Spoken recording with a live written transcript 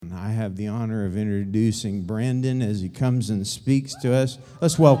have the honor of introducing Brandon as he comes and speaks to us.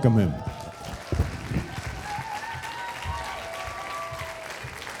 Let's welcome him.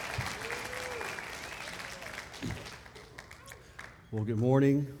 Well, good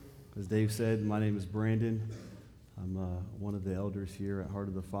morning. As Dave said, my name is Brandon. I'm one of the elders here at Heart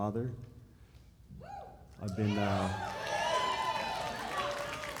of the Father. I've been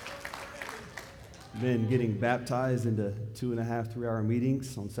getting baptized into 2.5 3-hour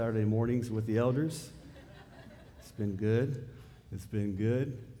meetings on Saturday mornings with the elders. It's been good. It's been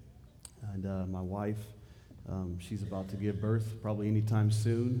good. And my wife, she's about to give birth probably anytime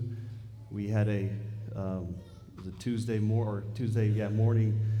soon. We had it was a Tuesday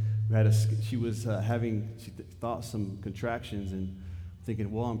morning. She thought some contractions, and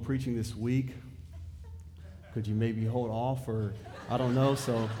thinking, well, I'm preaching this week. Could you maybe hold off, or I don't know.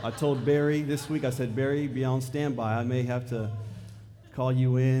 So I told Barry this week, I said, Barry, be on standby. I may have to call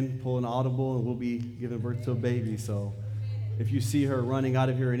you in, pull an audible, and we'll be giving birth to a baby. So if you see her running out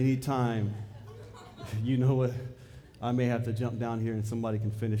of here at any time, you know what, I may have to jump down here and somebody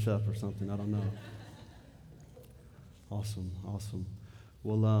can finish up or something. I don't know. Awesome.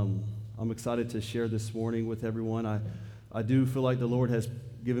 Well, I'm excited to share this morning with everyone. I do feel like the Lord has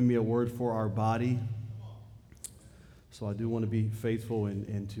given me a word for our body. So I do want to be faithful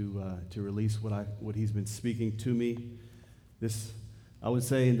and to release what He's been speaking to me. This, I would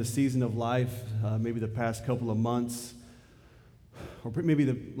say, in the season of life, maybe the past couple of months, or maybe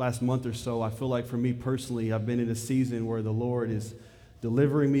the last month or so, I feel like for me personally, I've been in a season where the Lord is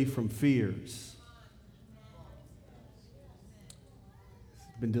delivering me from fears.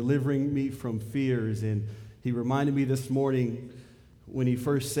 Been delivering me from fears, and He reminded me this morning when He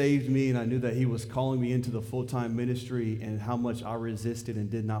first saved me, and I knew that He was calling me into the full-time ministry, and how much I resisted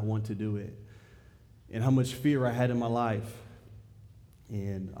and did not want to do it, and how much fear I had in my life,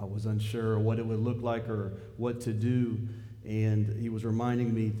 and I was unsure what it would look like or what to do. And He was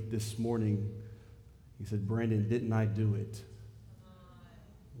reminding me this morning. He said, Brandon, didn't I do it?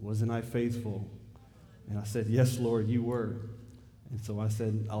 Wasn't I faithful? And I said, yes, Lord, you were. And so I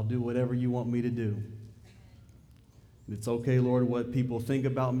said, I'll do whatever you want me to do. And it's okay, Lord, what people think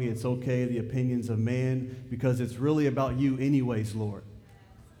about me. It's okay, the opinions of man, because it's really about you anyways, Lord.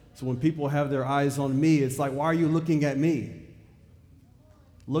 So when people have their eyes on me, it's like, why are you looking at me?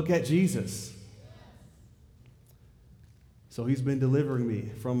 Look at Jesus. So He's been delivering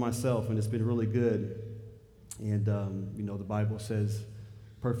me from myself, and it's been really good. And, the Bible says,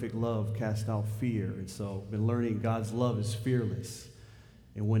 perfect love casts out fear. And so I've been learning God's love is fearless.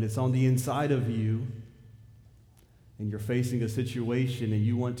 And when it's on the inside of you and you're facing a situation and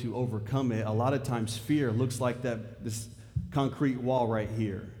you want to overcome it, a lot of times fear looks like this concrete wall right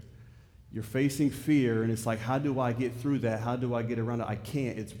here. You're facing fear, and it's like, how do I get through that? How do I get around it? I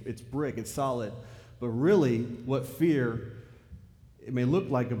can't. It's brick. It's solid. But really, what fear, it may look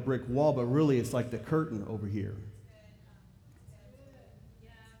like a brick wall, but really it's like the curtain over here.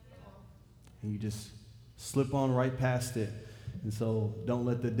 And you just slip on right past it. And so don't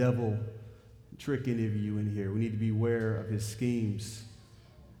let the devil trick any of you in here. We need to be aware of his schemes.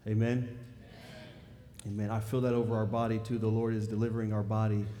 Amen? Amen. I feel that over our body too. The Lord is delivering our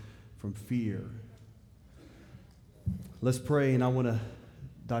body from fear. Let's pray, and I want to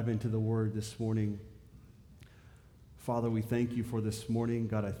dive into the word this morning. Father, we thank you for this morning.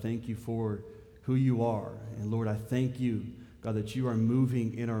 God, I thank you for who you are. And Lord, I thank you, God, that you are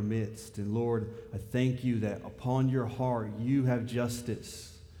moving in our midst. And Lord, I thank you that upon your heart you have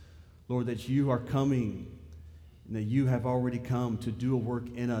justice. Lord, that you are coming and that you have already come to do a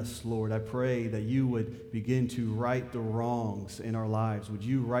work in us, Lord. I pray that you would begin to right the wrongs in our lives. Would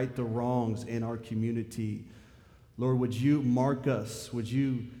you right the wrongs in our community? Lord, would you mark us? Would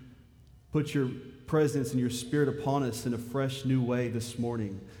you put your presence and your spirit upon us in a fresh new way this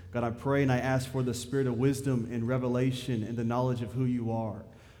morning? God, I pray and I ask for the spirit of wisdom and revelation and the knowledge of who you are.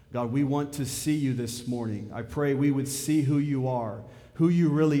 God, we want to see you this morning. I pray we would see who you are, who you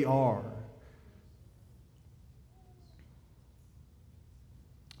really are.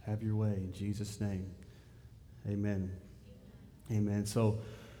 Have your way in Jesus' name. Amen. Amen. So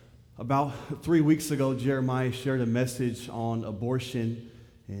about 3 weeks ago, Jeremiah shared a message on abortion.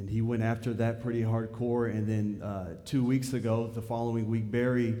 And he went after that pretty hardcore. And then 2 weeks ago, the following week,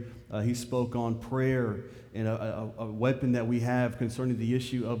 Barry, he spoke on prayer and a weapon that we have concerning the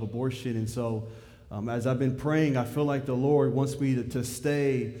issue of abortion. And so as I've been praying, I feel like the Lord wants me to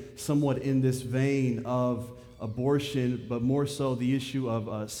stay somewhat in this vein of abortion, but more so the issue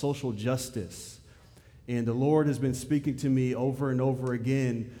of social justice. And the Lord has been speaking to me over and over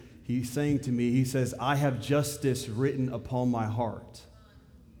again. He's saying to me, he says, I have justice written upon my heart.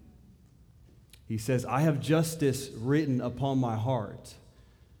 He says, I have justice written upon my heart.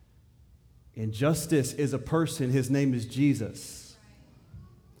 And justice is a person. His name is Jesus.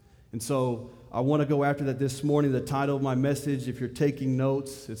 And so I want to go after that this morning. The title of my message, if you're taking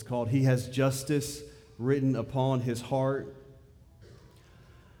notes, it's called He Has Justice Written Upon His Heart.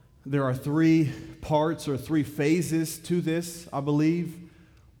 There are three parts or three phases to this, I believe.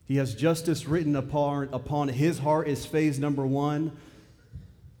 He has justice written upon his heart is phase number one.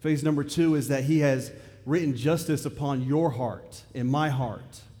 Phase number two is that he has written justice upon your heart and my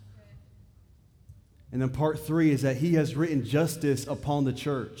heart. And then part three is that he has written justice upon the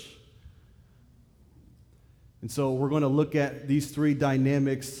church. And so we're going to look at these three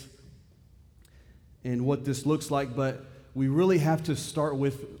dynamics and what this looks like, but we really have to start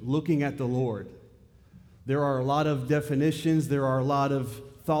with looking at the Lord. There are a lot of definitions, there are a lot of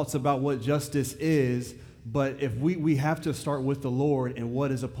thoughts about what justice is, but if we have to start with the Lord and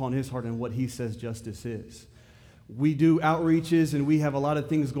what is upon his heart and what he says justice is. We do outreaches and we have a lot of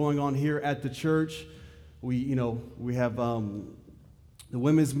things going on here at the church. We have the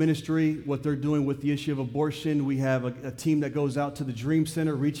women's ministry, what they're doing with the issue of abortion. We have a team that goes out to the Dream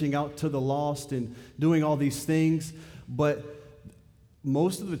Center, reaching out to the lost and doing all these things. But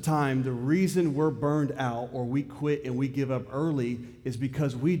most of the time, the reason we're burned out or we quit and we give up early is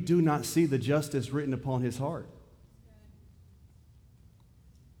because we do not see the justice written upon his heart.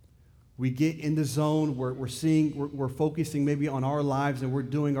 We get in the zone, we're focusing maybe on our lives and we're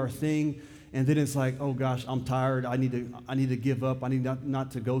doing our thing. And then it's like, oh gosh, I'm tired. I need to give up. I need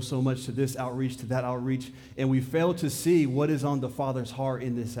not to go so much to this outreach, to that outreach. And we fail to see what is on the Father's heart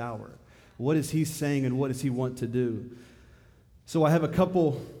in this hour. What is he saying and what does he want to do? So I have a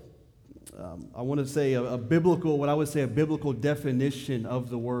couple, I want to say a biblical definition of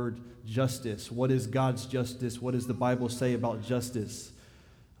the word justice. What is God's justice? What does the Bible say about justice?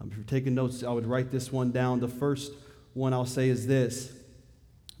 If you're taking notes, I would write this one down. The first one I'll say is this.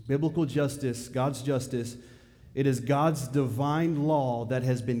 Biblical justice, God's justice, it is God's divine law that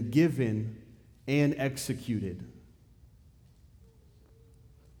has been given and executed.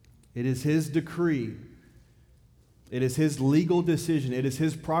 It is his decree. It is his legal decision. It is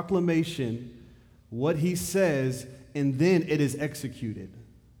his proclamation, what he says, and then it is executed.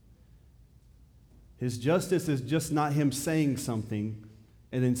 His justice is just not him saying something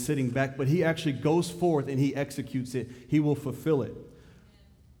and then sitting back, but he actually goes forth and he executes it. He will fulfill it.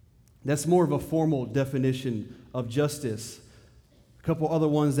 That's more of a formal definition of justice. A couple other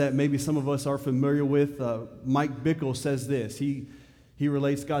ones that maybe some of us are familiar with. Mike Bickle says this. He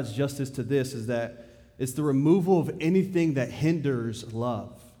relates God's justice to this, is that it's the removal of anything that hinders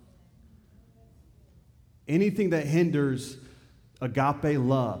love. Anything that hinders agape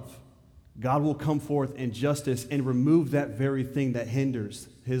love, God will come forth in justice and remove that very thing that hinders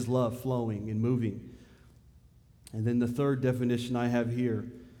his love flowing and moving. And then the third definition I have here,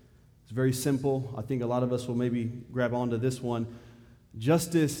 it's very simple. I think a lot of us will maybe grab onto this one.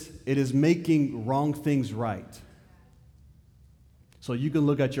 Justice, it is making wrong things right. So you can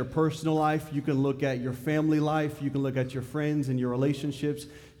look at your personal life, you can look at your family life, you can look at your friends and your relationships,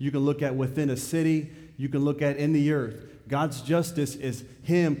 you can look at within a city, you can look at in the earth. God's justice is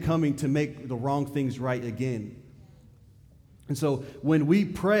him coming to make the wrong things right again. And so when we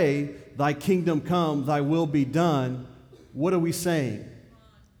pray, thy kingdom come, thy will be done, what are we saying?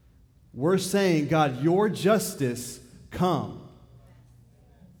 We're saying, God, your justice come.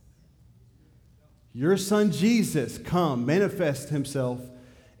 Your son Jesus come, manifest himself,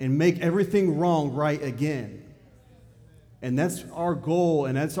 and make everything wrong right again. And that's our goal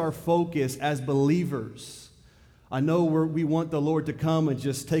and that's our focus as believers. I know we want the Lord to come and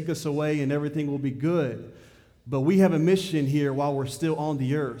just take us away and everything will be good. But we have a mission here while we're still on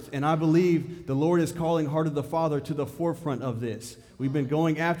the earth. And I believe the Lord is calling Heart of the Father to the forefront of this. We've been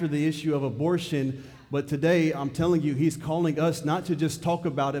going after the issue of abortion, but today I'm telling you, he's calling us not to just talk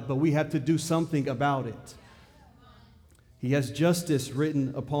about it, but we have to do something about it. He has justice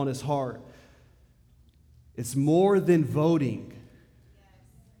written upon his heart. It's more than voting.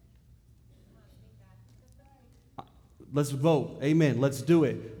 Let's vote. Amen. Let's do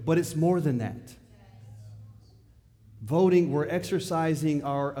it. But it's more than that. Voting, we're exercising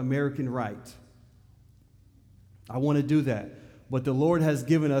our American right. I want to do that. But the Lord has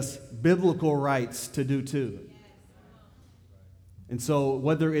given us biblical rights to do too. And so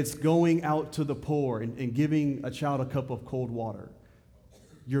whether it's going out to the poor and giving a child a cup of cold water,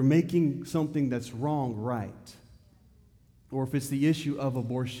 you're making something that's wrong right. Or if it's the issue of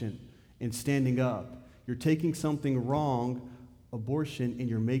abortion and standing up, you're taking something wrong, abortion, and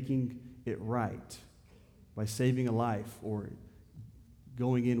you're making it right by saving a life or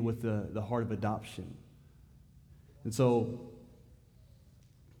going in with the heart of adoption. And so,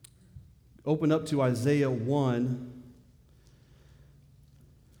 open up to Isaiah 1.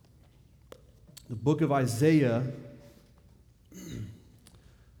 The book of Isaiah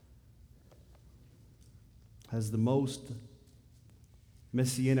has the most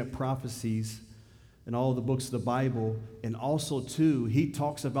messianic prophecies in all of the books of the Bible, and also, too, he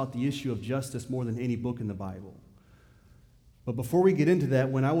talks about the issue of justice more than any book in the Bible. But before we get into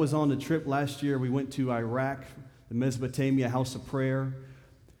that, when I was on the trip last year, we went to Iraq, the Mesopotamia House of Prayer,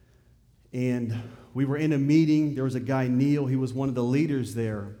 and we were in a meeting. There was a guy, Neil, he was one of the leaders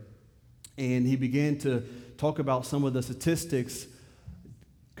there, and he began to talk about some of the statistics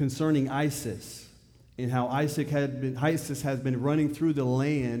concerning ISIS and how ISIS has been running through the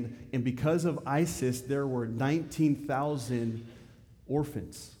land, and because of ISIS, there were 19,000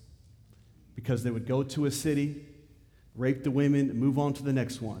 orphans because they would go to a city, rape the women, move on to the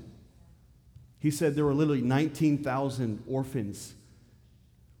next one. He said there were literally 19,000 orphans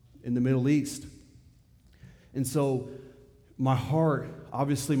in the Middle East. And so my heart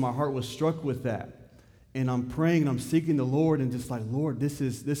was struck with that. And I'm praying and I'm seeking the Lord and just like, Lord, this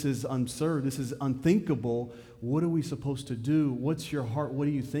is absurd. This is unthinkable. What are we supposed to do? What's your heart? What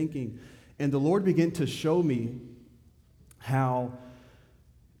are you thinking? And the Lord began to show me how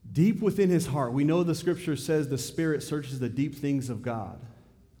deep within his heart, we know the scripture says the Spirit searches the deep things of God.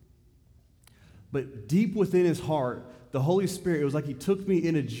 But deep within his heart, the Holy Spirit, it was like he took me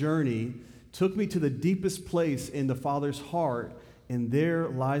in a journey, took me to the deepest place in the Father's heart, and there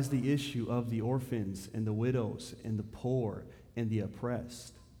lies the issue of the orphans and the widows and the poor and the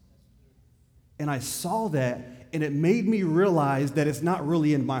oppressed. And I saw that, and it made me realize that it's not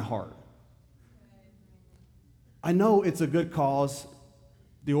really in my heart. I know it's a good cause,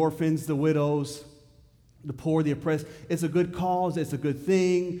 the orphans, the widows, the poor, the oppressed. It's a good cause. It's a good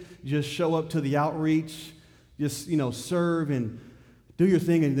thing. Just show up to the outreach. Just, serve and do your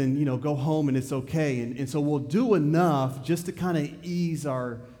thing and then, go home and it's okay. And so we'll do enough just to kind of ease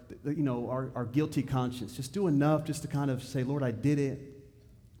our guilty conscience. Just do enough just to kind of say, Lord, I did it.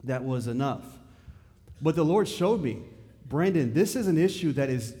 That was enough. But the Lord showed me, Brandon, this is an issue that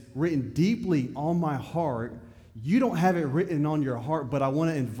is written deeply on my heart. You don't have it written on your heart, but I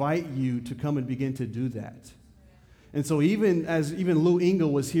want to invite you to come and begin to do that. And so even Lou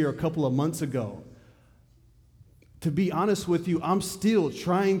Engle was here a couple of months ago, to be honest with you, I'm still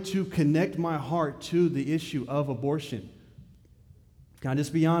trying to connect my heart to the issue of abortion. Can I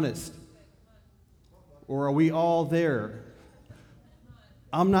just be honest? Or are we all there?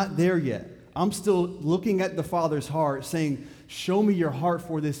 I'm not there yet. I'm still looking at the Father's heart saying, show me your heart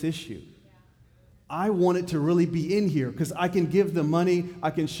for this issue. I want it to really be in here because I can give the money,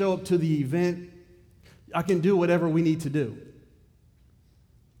 I can show up to the event, I can do whatever we need to do.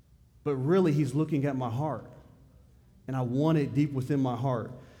 But really, he's looking at my heart. And I want it deep within my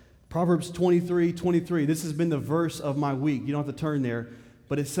heart. Proverbs 23:23. This has been the verse of my week. You don't have to turn there.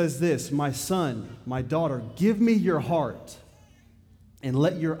 But it says this, my son, my daughter, give me your heart and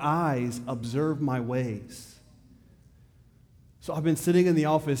let your eyes observe my ways. So I've been sitting in the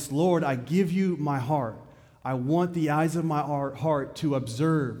office, Lord, I give you my heart. I want the eyes of my heart to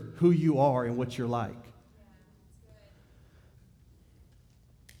observe who you are and what you're like.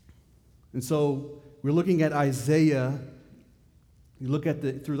 And so we're looking at Isaiah. You look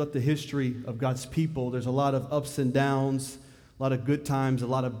at throughout the history of God's people, there's a lot of ups and downs, a lot of good times, a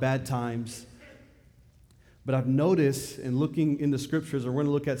lot of bad times. But I've noticed in looking in the scriptures, and we're going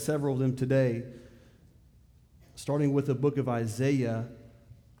to look at several of them today, starting with the book of Isaiah,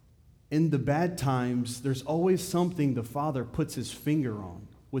 in the bad times, there's always something the Father puts his finger on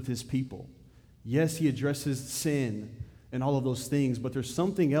with his people. Yes, he addresses sin and all of those things, but there's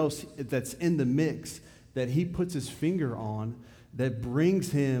something else that's in the mix that he puts his finger on that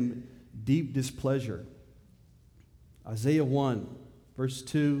brings him deep displeasure. Isaiah 1, verse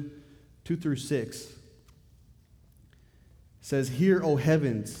 2 through 6 says, hear, O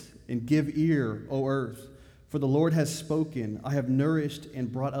heavens, and give ear, O earth, for the Lord has spoken. I have nourished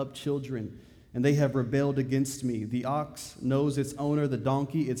and brought up children, and they have rebelled against me. The ox knows its owner, the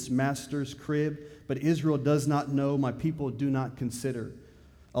donkey its master's crib, but Israel does not know, my people do not consider.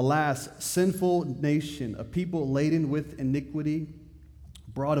 Alas, sinful nation, a people laden with iniquity,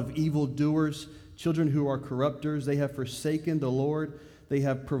 brought of evildoers, children who are corrupters. They have forsaken the Lord. They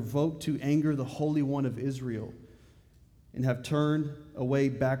have provoked to anger the Holy One of Israel and have turned away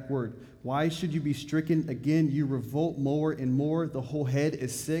backward. Why should you be stricken again? You revolt more and more. The whole head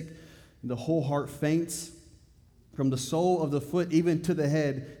is sick, and the whole heart faints. From the sole of the foot even to the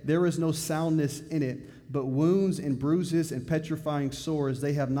head, there is no soundness in it. but wounds and bruises and petrifying sores.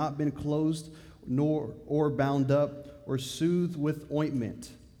 They have not been closed or bound up or soothed with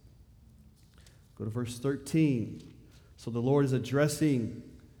ointment. Go to verse 13. So the Lord is addressing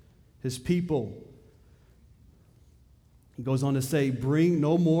his people. He goes on to say, bring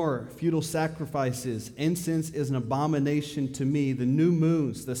no more futile sacrifices. Incense is an abomination to me. The new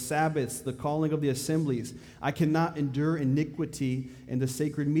moons, the Sabbaths, the calling of the assemblies. I cannot endure iniquity in the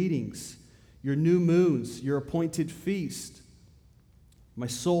sacred meetings. Your new moons, your appointed feast. My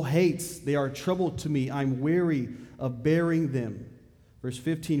soul hates. They are a trouble to me. I'm weary of bearing them. Verse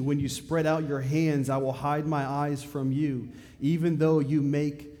 15, when you spread out your hands, I will hide my eyes from you. Even though you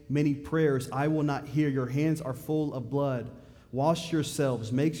make many prayers, I will not hear. Your hands are full of blood. Wash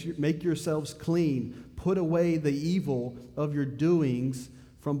yourselves, make yourselves clean. Put away the evil of your doings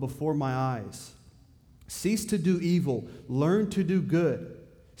from before my eyes. Cease to do evil, learn to do good.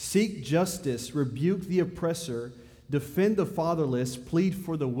 Seek justice, rebuke the oppressor, defend the fatherless, plead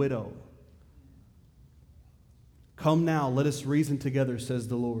for the widow. Come now, let us reason together, says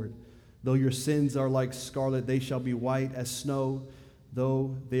the Lord. Though your sins are like scarlet, they shall be white as snow.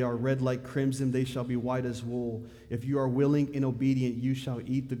 Though they are red like crimson, they shall be white as wool. If you are willing and obedient, you shall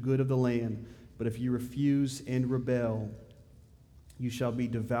eat the good of the land. But if you refuse and rebel, you shall be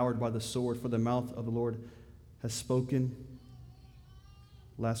devoured by the sword, for the mouth of the Lord has spoken.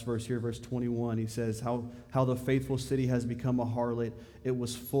 Last verse here, verse 21, he says, how the faithful city has become a harlot. It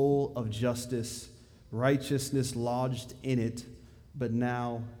was full of justice. Righteousness lodged in it, but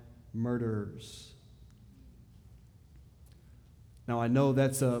now murderers. Now, I know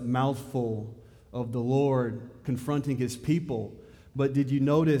that's a mouthful of the Lord confronting his people, but did you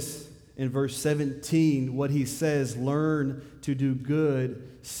notice in verse 17 what he says? Learn to do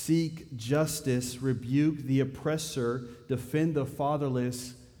good, seek justice, rebuke the oppressor, defend the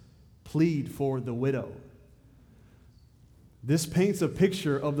fatherless, plead for the widow. This paints a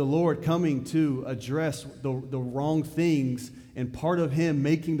picture of the Lord coming to address the wrong things, and part of him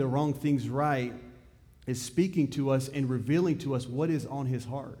making the wrong things right is speaking to us and revealing to us what is on his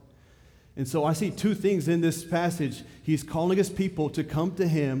heart. And so I see two things in this passage. He's calling his people to come to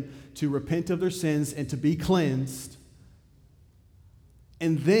him, to repent of their sins and to be cleansed,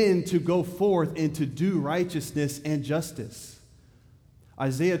 and then to go forth and to do righteousness and justice.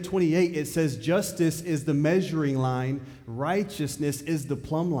 Isaiah 28, it says, justice is the measuring line, righteousness is the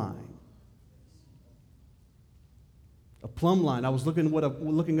plumb line. A plumb line. I was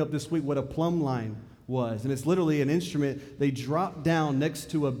looking up this week what a plumb line was, and it's literally an instrument they drop down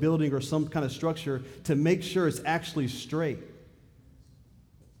next to a building or some kind of structure to make sure it's actually straight.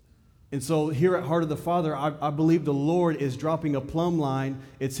 And so here at Heart of the Father, I believe the Lord is dropping a plumb line.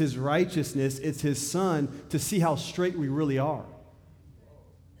 It's his righteousness, it's his Son, to see how straight we really are.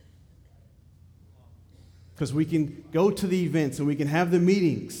 Because we can go to the events and we can have the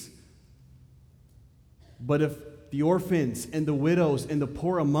meetings, but if the orphans and the widows and the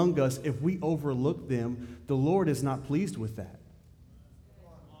poor among us, if we overlook them, the Lord is not pleased with that.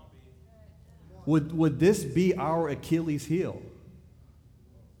 Would this be our Achilles heel?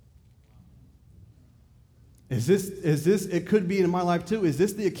 Is this, it could be in my life too, is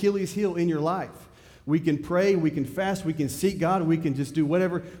this the Achilles heel in your life? We can pray, we can fast, we can seek God, we can just do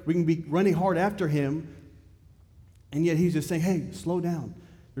whatever, we can be running hard after him, and yet he's just saying, hey, slow down.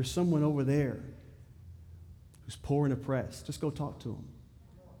 There's someone over there who's poor and oppressed. Just go talk to him.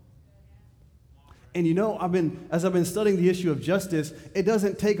 And you know, as I've been studying the issue of justice, it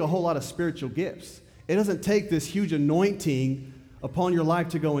doesn't take a whole lot of spiritual gifts. It doesn't take this huge anointing upon your life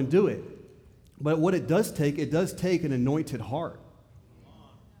to go and do it. But what it does take an anointed heart.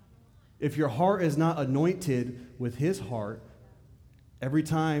 If your heart is not anointed with his heart, every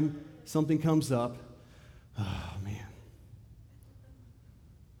time something comes up, oh man,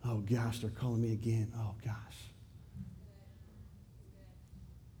 oh gosh, they're calling me again, oh gosh.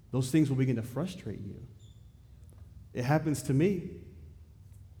 Those things will begin to frustrate you. It happens to me.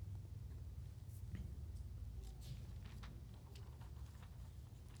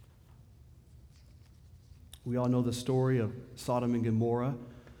 We all know the story of Sodom and Gomorrah.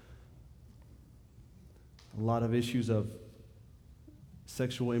 A lot of issues of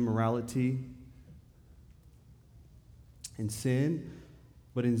sexual immorality and sin.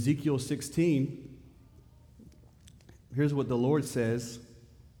 But in Ezekiel 16, here's what the Lord says.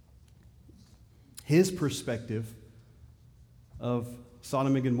 His perspective of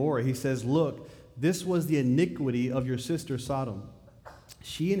Sodom and Gomorrah. He says, look, this was the iniquity of your sister Sodom.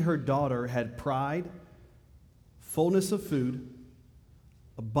 She and her daughter had pride, fullness of food,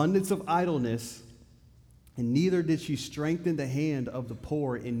 abundance of idleness, and neither did she strengthen the hand of the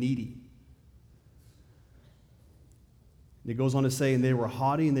poor and needy. And it goes on to say, and they were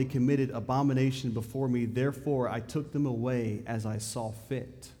haughty and they committed abomination before me. Therefore, I took them away as I saw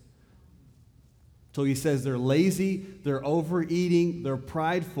fit. So he says they're lazy, they're overeating, they're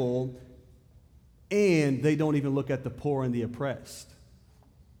prideful, and they don't even look at the poor and the oppressed.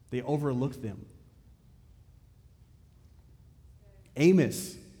 They overlook them.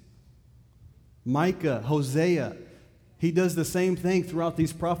 Amos, Micah, Hosea, he does the same thing throughout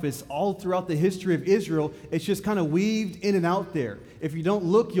these prophets, all throughout the history of Israel. It's just kind of weaved in and out there. If you don't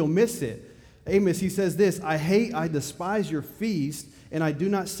look, you'll miss it. Amos, he says this, I despise your feast, and I do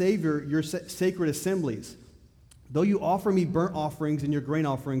not savor your sacred assemblies. Though you offer me burnt offerings and your grain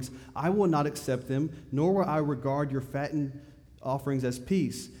offerings, I will not accept them, nor will I regard your fattened offerings as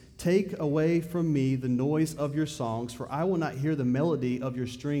peace. Take away from me the noise of your songs, for I will not hear the melody of your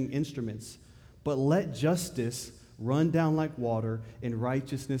string instruments. But let justice run down like water, and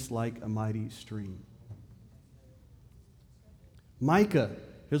righteousness like a mighty stream. Micah,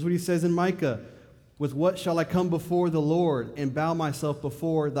 here's what he says in Micah. With what shall I come before the Lord and bow myself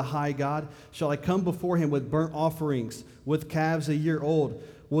before the high God? Shall I come before him with burnt offerings, with calves a year old?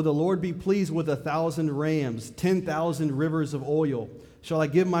 Will the Lord be pleased with 1,000 rams, 10,000 rivers of oil? Shall I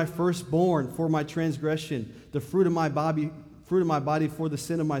give my firstborn for my transgression, the fruit of my body for the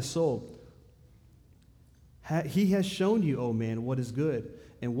sin of my soul? He has shown you, O man, what is good,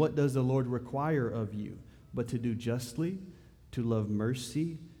 and what does the Lord require of you, but to do justly, to love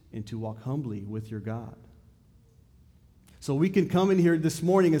mercy, and to walk humbly with your God. So we can come in here this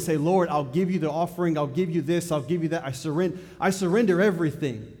morning and say, Lord, I'll give you the offering, I'll give you this, I'll give you that. I surrender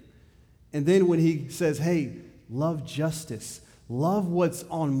everything. And then when he says, hey, love justice, love what's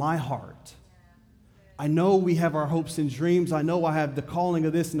on my heart. I know we have our hopes and dreams. I know I have the calling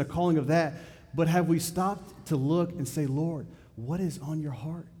of this and the calling of that. But have we stopped to look and say, Lord, what is on your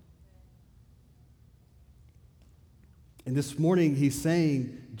heart? And this morning he's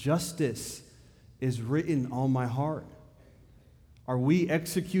saying, justice is written on my heart. Are we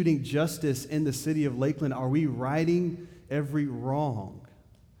executing justice in the city of Lakeland? Are we righting every wrong?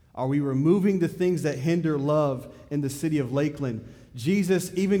 Are we removing the things that hinder love in the city of Lakeland?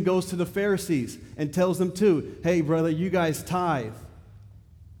 Jesus even goes to the Pharisees and tells them too, hey, brother, you guys tithe.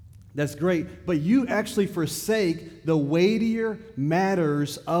 That's great, but you actually forsake the weightier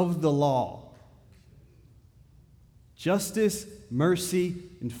matters of the law. Justice, mercy,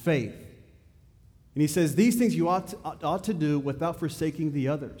 and faith. And he says these things you ought to do without forsaking the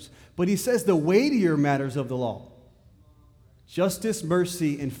others. But he says the weightier matters of the law. Justice,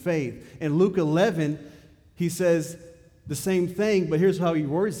 mercy, and faith. In Luke 11, he says the same thing, but here's how he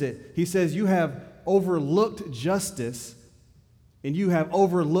words it. He says you have overlooked justice, and you have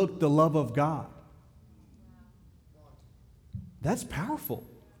overlooked the love of God. That's powerful.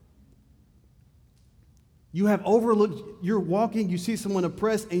 You have overlooked, you're walking, you see someone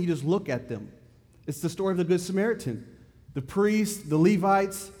oppressed, and you just look at them. It's the story of the Good Samaritan. The priests, the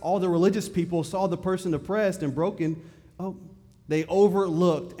Levites, all the religious people saw the person oppressed and broken. Oh, they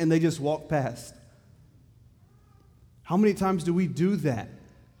overlooked and they just walked past. How many times do we do that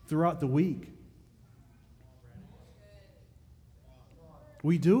throughout the week?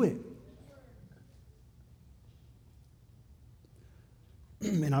 We do it.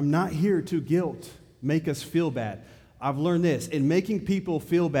 And I'm not here to make us feel bad. I've learned this. In making people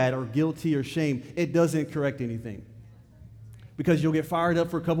feel bad or guilty or shame, it doesn't correct anything. Because you'll get fired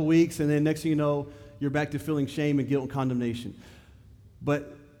up for a couple weeks, and then next thing you know, you're back to feeling shame and guilt and condemnation.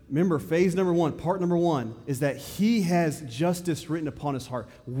 But remember, phase number one, part number one, is that he has justice written upon his heart.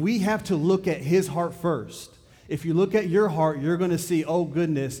 We have to look at his heart first. If you look at your heart, you're going to see, oh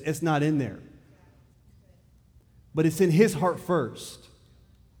goodness, it's not in there. But it's in his heart first.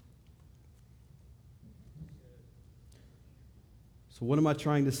 So what am I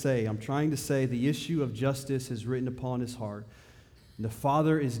trying to say? I'm trying to say the issue of justice is written upon his heart. And the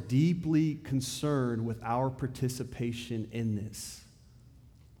Father is deeply concerned with our participation in this.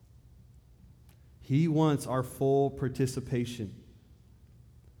 He wants our full participation.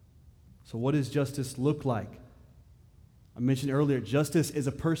 So what does justice look like? I mentioned earlier, justice is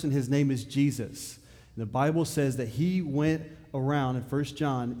a person, his name is Jesus. And the Bible says that he went around in 1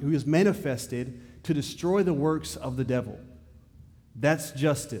 John, who was manifested to destroy the works of the devil. That's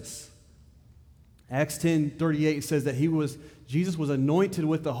justice. Acts 10:38 says that Jesus was anointed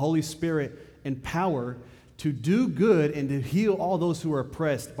with the Holy Spirit and power to do good and to heal all those who are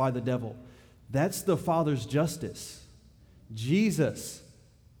oppressed by the devil. That's the Father's justice. Jesus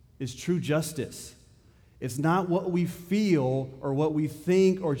is true justice. It's not what we feel or what we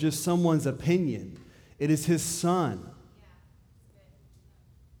think or just someone's opinion. It is his Son.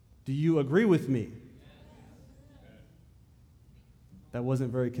 Do you agree with me? That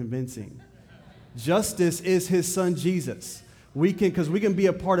wasn't very convincing. Justice is his son Jesus. Because we can be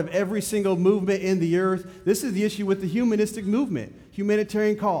a part of every single movement in the earth. This is the issue with the humanistic movement,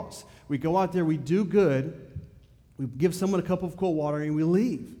 humanitarian cause. We go out there, we do good, we give someone a cup of cold water, and we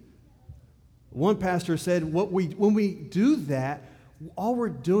leave. One pastor said, when we do that, all we're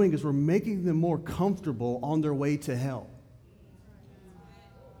doing is we're making them more comfortable on their way to hell.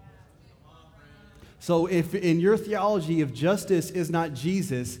 So if in your theology, if justice is not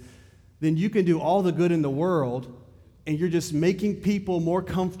Jesus, then you can do all the good in the world, and you're just making people more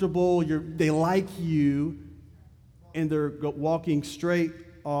comfortable, they like you, and they're walking straight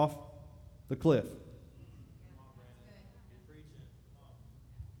off the cliff.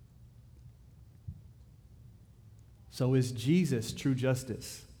 So is Jesus true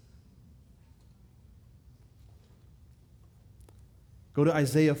justice? Go to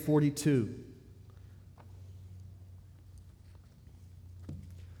Isaiah 42.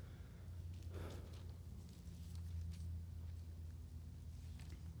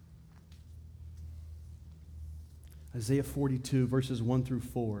 Isaiah 42, verses 1 through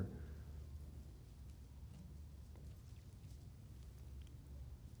 4.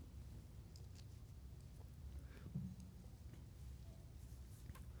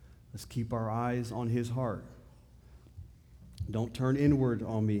 Let's keep our eyes on his heart. Don't turn inward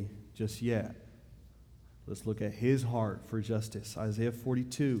on me just yet. Let's look at his heart for justice. Isaiah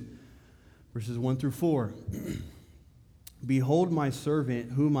 42, verses 1 through 4. Behold my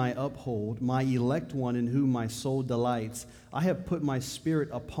servant whom I uphold, my elect one in whom my soul delights. I have put my spirit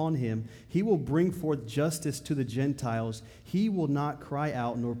upon him. He will bring forth justice to the Gentiles. He will not cry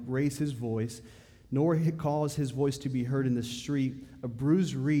out nor raise his voice, nor cause his voice to be heard in the street. A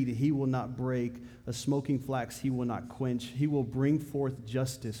bruised reed he will not break, a smoking flax he will not quench. He will bring forth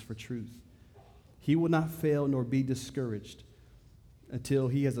justice for truth. He will not fail nor be discouraged until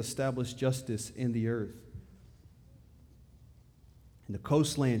he has established justice in the earth. And the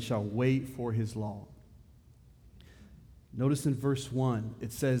coastland shall wait for his law. Notice in verse 1,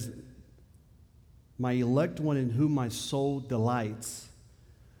 it says, my elect one in whom my soul delights,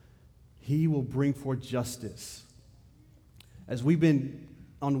 he will bring forth justice. As we've been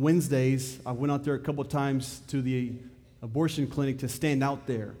on Wednesdays, I went out there a couple times to the abortion clinic to stand out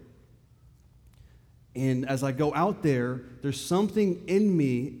there. And as I go out there, there's something in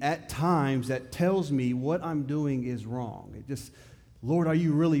me at times that tells me what I'm doing is wrong. It just, Lord, are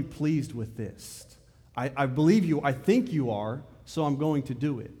you really pleased with this? I believe you, I think you are, so I'm going to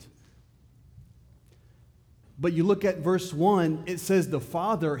do it. But you look at verse 1, it says the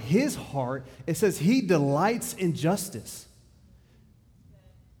Father, his heart, it says he delights in justice.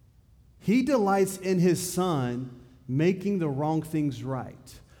 He delights in his Son making the wrong things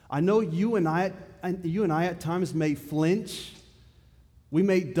right. I know you and I at times may flinch. We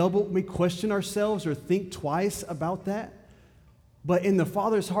may question ourselves or think twice about that. But in the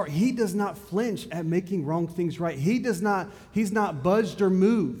Father's heart, he does not flinch at making wrong things right. He's not budged or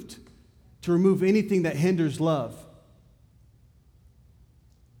moved to remove anything that hinders love.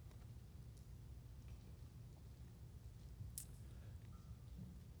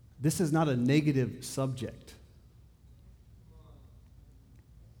 This is not a negative subject.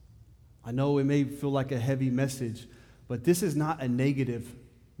 I know it may feel like a heavy message, but this is not a negative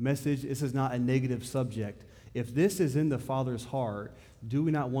message. This is not a negative subject. If this is in the Father's heart, do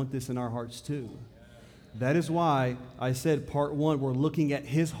we not want this in our hearts too? That is why I said part 1, we're looking at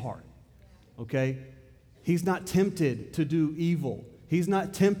his heart. Okay? He's not tempted to do evil. He's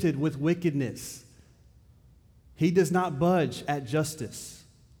not tempted with wickedness. He does not budge at justice.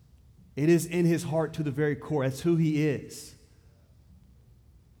 It is in his heart to the very core. That's who he is.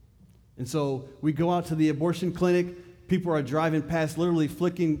 And so we go out to the abortion clinic. People are driving past, literally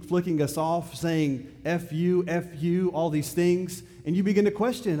flicking us off, saying, F you, all these things. And you begin to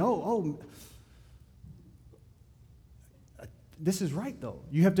question, this is right, though.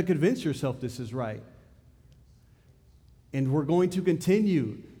 You have to convince yourself this is right. And we're going to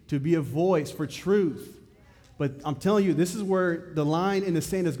continue to be a voice for truth. But I'm telling you, this is where the line in the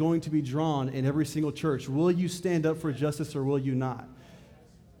sand is going to be drawn in every single church. Will you stand up for justice or will you not?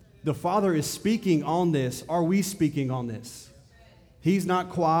 The Father is speaking on this. Are we speaking on this? He's not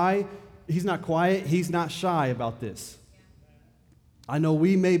quiet. He's not shy about this. I know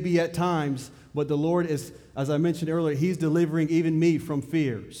we may be at times, but the Lord is, as I mentioned earlier, he's delivering even me from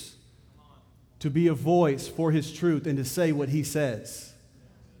fears to be a voice for his truth and to say what he says.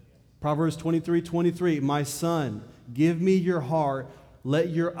 Proverbs 23:23, my son, give me your heart. Let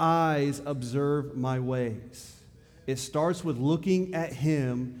your eyes observe my ways. It starts with looking at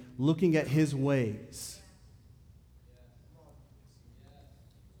him, looking at his ways.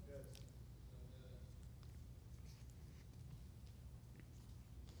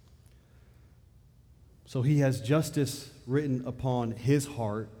 So he has justice written upon his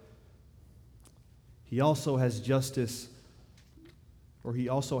heart. He also has justice, or he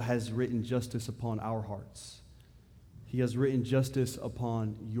also has written justice upon our hearts. He has written justice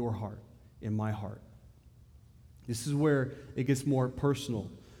upon your heart and my heart. This is where it gets more personal.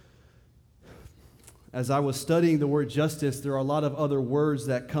 As I was studying the word justice, there are a lot of other words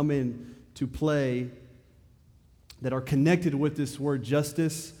that come into play that are connected with this word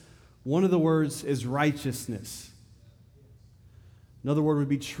justice. One of the words is righteousness. Another word would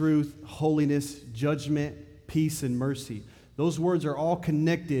be truth, holiness, judgment, peace, and mercy. Those words are all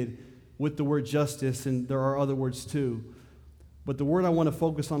connected with the word justice, and there are other words too. But the word I want to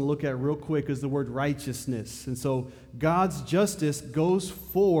focus on and look at real quick is the word righteousness. And so God's justice goes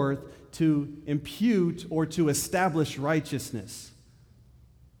forth to impute or to establish righteousness.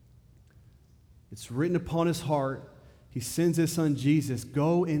 It's written upon his heart. He sends his son Jesus,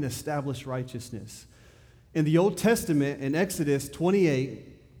 go and establish righteousness. In the Old Testament, in Exodus 28,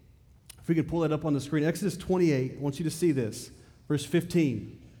 if we can pull that up on the screen, Exodus 28, I want you to see this, verse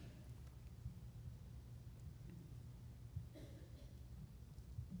 15.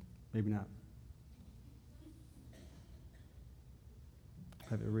 Maybe not. I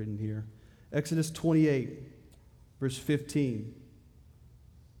have it written here. Exodus 28, verse 15.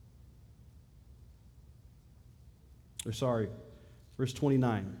 Verse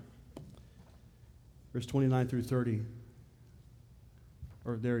 29. Verse 29 through 30.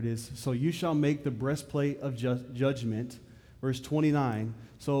 Or there it is. So you shall make the breastplate of judgment. Verse 29.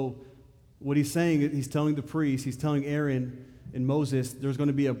 So what he's saying, he's telling the priest, he's telling Aaron and Moses, there's going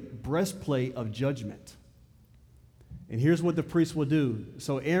to be a breastplate of judgment. And here's what the priest will do.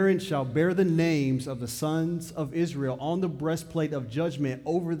 So Aaron shall bear the names of the sons of Israel on the breastplate of judgment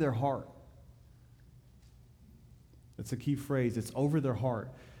over their heart. That's a key phrase. It's over their heart.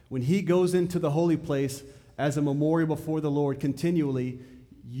 When he goes into the holy place as a memorial before the Lord continually,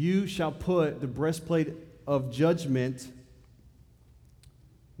 you shall put the breastplate of judgment,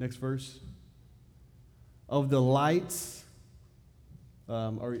 next verse, of the lights,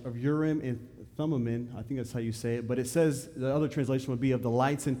 of Urim and Thummim, I think that's how you say it, but it says, the other translation would be of the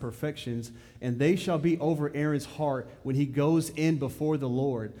lights and perfections, and they shall be over Aaron's heart when he goes in before the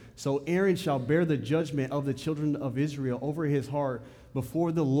Lord. So Aaron shall bear the judgment of the children of Israel over his heart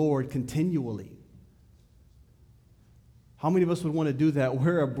before the Lord continually. How many of us would want to do that?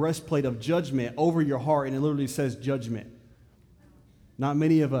 Wear a breastplate of judgment over your heart, and it literally says judgment. Not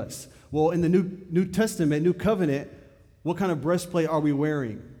many of us. Well, in the New Testament, New Covenant, what kind of breastplate are we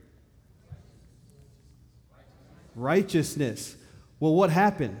wearing? Righteousness. Well, what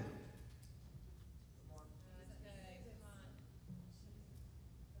happened?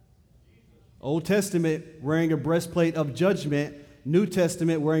 Old Testament wearing a breastplate of judgment, New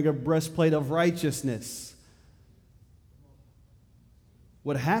Testament wearing a breastplate of righteousness.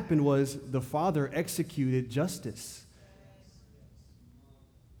 What happened was the Father executed justice.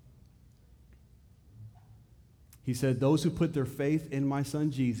 He said, those who put their faith in my son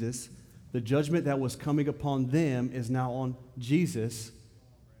Jesus, the judgment that was coming upon them is now on Jesus.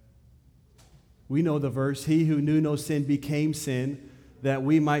 We know the verse, he who knew no sin became sin, that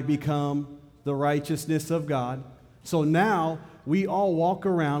we might become the righteousness of God. So now we all walk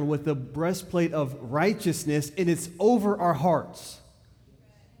around with the breastplate of righteousness, and it's over our hearts.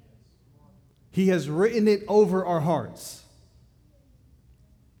 He has written it over our hearts.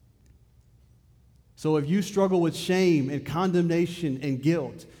 So if you struggle with shame and condemnation and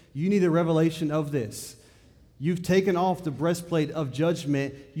guilt, you need a revelation of this. You've taken off the breastplate of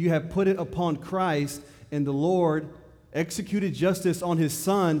judgment. You have put it upon Christ, and the Lord executed justice on his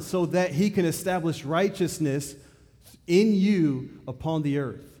Son so that he can establish righteousness in you upon the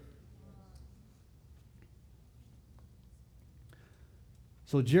earth.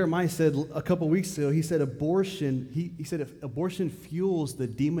 So Jeremiah said a couple weeks ago, he said abortion fuels the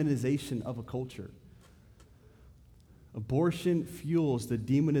demonization of a culture. Abortion fuels the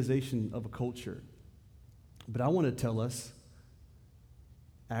demonization of a culture. But I want to tell us,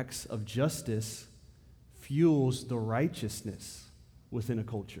 acts of justice fuels the righteousness within a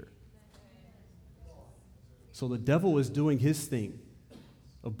culture. So the devil is doing his thing.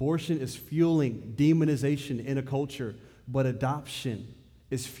 Abortion is fueling demonization in a culture, but adoption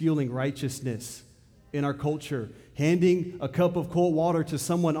is fueling righteousness in our culture. Handing a cup of cold water to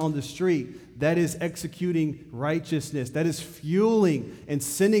someone on the street, that is executing righteousness. That is fueling and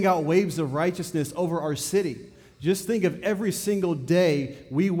sending out waves of righteousness over our city. Just think of every single day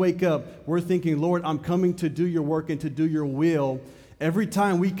we wake up, we're thinking, Lord, I'm coming to do your work and to do your will. Every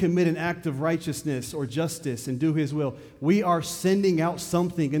time we commit an act of righteousness or justice and do his will, we are sending out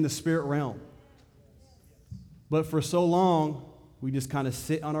something in the spirit realm. But for so long, we just kind of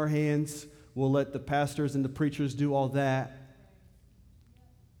sit on our hands. We'll let the pastors and the preachers do all that.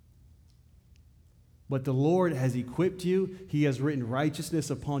 But the Lord has equipped you. He has written righteousness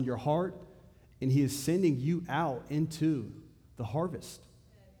upon your heart, and He is sending you out into the harvest.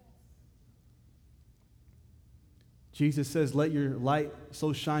 Jesus says, let your light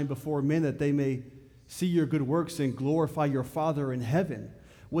so shine before men that they may see your good works and glorify your Father in heaven.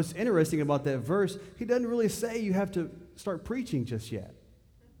 What's interesting about that verse, He doesn't really say you have to start preaching just yet.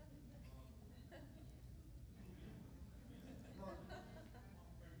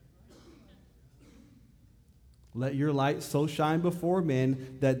 Let your light so shine before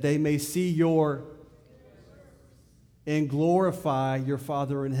men that they may see your and glorify your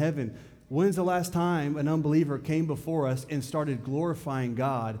Father in heaven. When's the last time an unbeliever came before us and started glorifying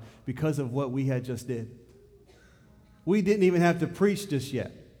God because of what we had just did? We didn't even have to preach just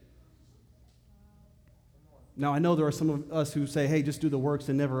yet. Now, I know there are some of us who say, hey, just do the works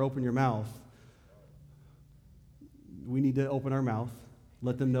and never open your mouth. We need to open our mouth,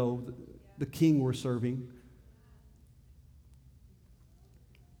 let them know the King we're serving.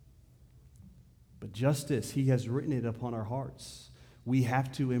 But justice, He has written it upon our hearts. We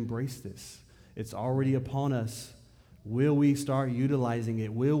have to embrace this. It's already upon us. Will we start utilizing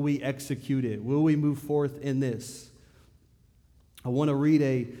it? Will we execute it? Will we move forth in this? I want to read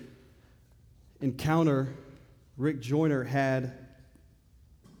a encounter Rick Joyner had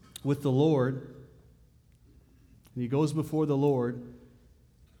with the Lord. And he goes before the Lord.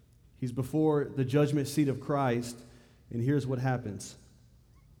 He's before the judgment seat of Christ. And here's what happens.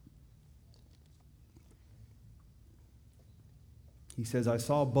 He says, I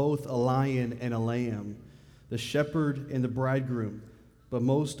saw both a lion and a lamb, the shepherd and the bridegroom, but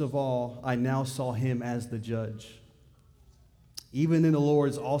most of all, I now saw Him as the judge. Even in the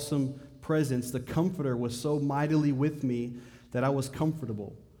Lord's awesome presence, the Comforter was so mightily with me that I was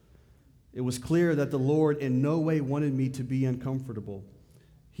comfortable. It was clear that the Lord in no way wanted me to be uncomfortable.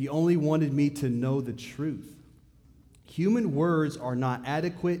 He only wanted me to know the truth. Human words are not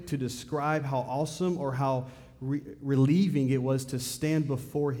adequate to describe how awesome or how relieving it was to stand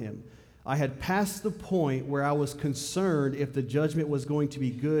before Him. I had passed the point where I was concerned if the judgment was going to be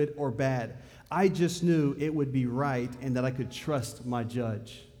good or bad. I just knew it would be right and that I could trust my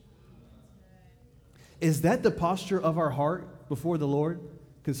judge. Is that the posture of our heart before the Lord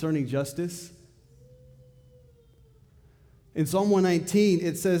concerning justice? In Psalm 119,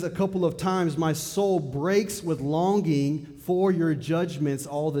 it says a couple of times, my soul breaks with longing for your judgments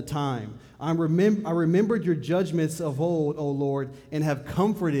all the time. I remembered your judgments of old, O Lord, and have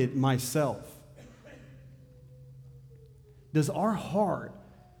comforted myself. Does our heart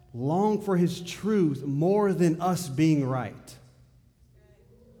long for His truth more than us being right?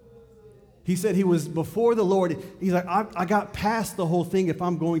 He said he was before the Lord. He's like, I got past the whole thing if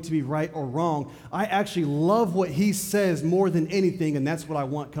I'm going to be right or wrong. I actually love what He says more than anything, and that's what I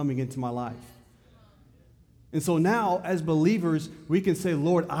want coming into my life. And so now, as believers, we can say,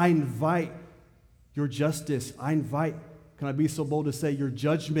 Lord, I invite your justice. I invite, can I be so bold to say, your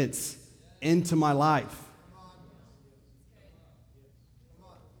judgments into my life.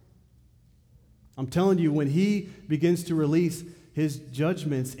 I'm telling you, when He begins to release His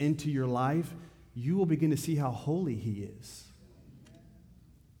judgments into your life, you will begin to see how holy He is.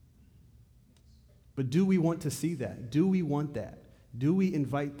 But do we want to see that? Do we want that? Do we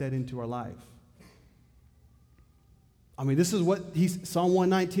invite that into our life? I mean, this is what Psalm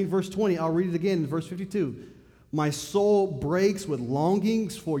 119, verse 20. I'll read it again in verse 52. My soul breaks with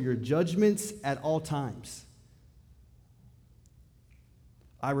longings for your judgments at all times.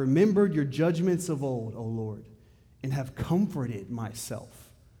 I remembered your judgments of old, O Lord, and have comforted myself.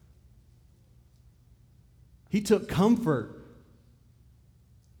 He took comfort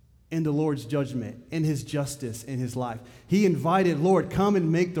in the Lord's judgment, in His justice, in His life. He invited, Lord, come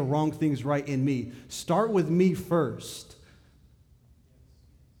and make the wrong things right in me. Start with me first.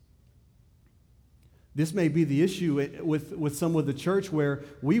 This may be the issue with some of the church where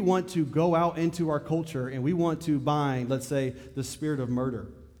we want to go out into our culture and we want to bind, let's say, the spirit of murder.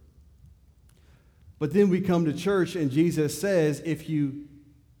 But then we come to church and Jesus says, if you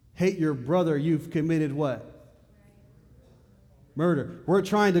hate your brother, you've committed what? Murder. We're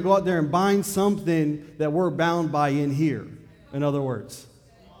trying to go out there and bind something that we're bound by in here, in other words.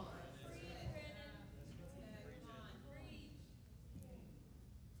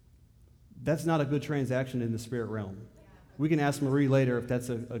 That's not a good transaction in the spirit realm. We can ask Marie later if that's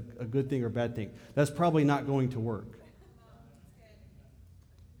a good thing or bad thing. That's probably not going to work.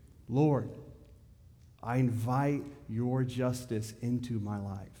 Lord, I invite your justice into my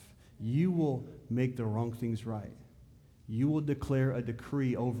life. You will make the wrong things right. You will declare a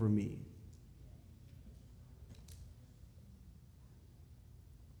decree over me.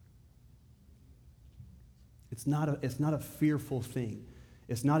 It's not a fearful thing.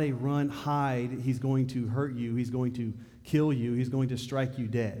 It's not a run, hide, he's going to hurt you, he's going to kill you, he's going to strike you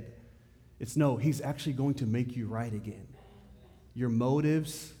dead. It's no, he's actually going to make you right again. Your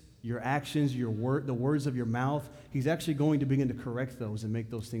motives, your actions, the words of your mouth, he's actually going to begin to correct those and make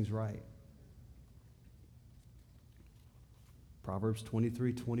those things right. Proverbs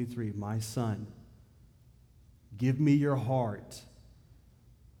 23:23, my son, give me your heart.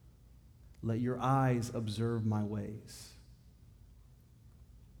 Let your eyes observe my ways.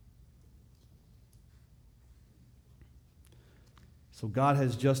 So God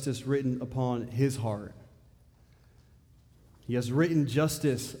has justice written upon his heart. He has written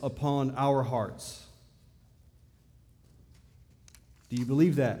justice upon our hearts. Do you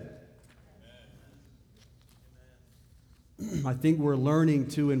believe that? Amen. I think we're learning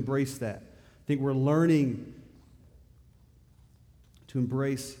to embrace that. I think we're learning to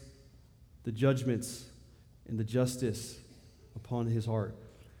embrace the judgments and the justice upon his heart.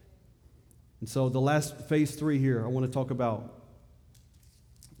 And so the last phase 3 here, I want to talk about.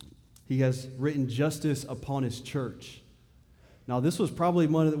 He has written justice upon his church. Now, this was probably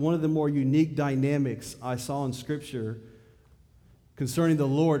one of the more unique dynamics I saw in Scripture concerning the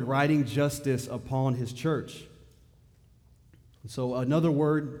Lord writing justice upon his church. So another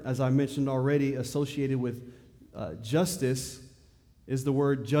word, as I mentioned already, associated with justice is the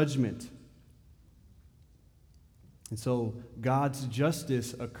word judgment. And so God's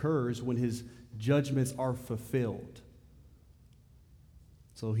justice occurs when his judgments are fulfilled.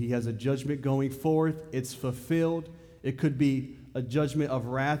 So he has a judgment going forth. It's fulfilled. It could be a judgment of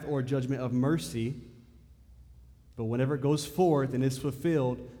wrath or a judgment of mercy. But whenever it goes forth and is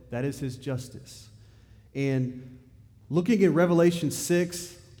fulfilled, that is his justice. And looking at Revelation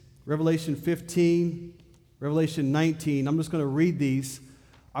 6, Revelation 15, Revelation 19, I'm just going to read these.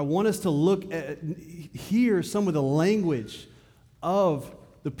 I want us to look at, hear some of the language of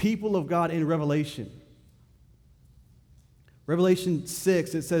the people of God in Revelation. Revelation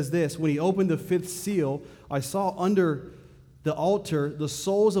 6, it says this, when he opened the 5th seal, I saw under the altar the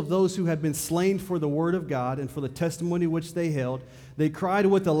souls of those who had been slain for the word of God and for the testimony which they held. They cried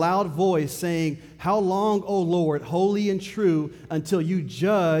with a loud voice, saying, how long, O Lord, holy and true, until you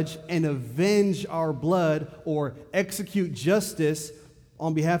judge and avenge our blood, or execute justice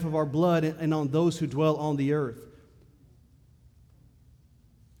on behalf of our blood and on those who dwell on the earth.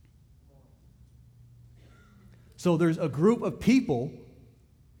 So there's a group of people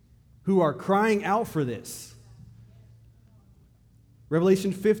who are crying out for this.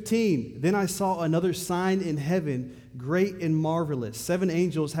 Revelation 15, then I saw another sign in heaven, great and marvelous, 7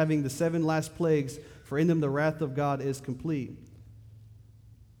 angels having the 7 last plagues, for in them the wrath of God is complete.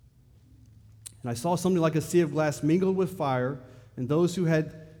 And I saw something like a sea of glass mingled with fire, and those who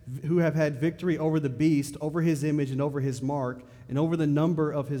have had victory over the beast, over his image and over his mark, and over the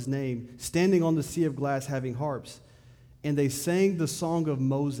number of his name, standing on the sea of glass having harps. And they sang the song of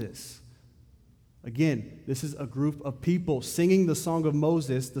Moses. Again, this is a group of people singing the song of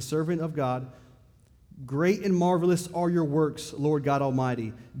Moses, the servant of God. Great and marvelous are your works, Lord God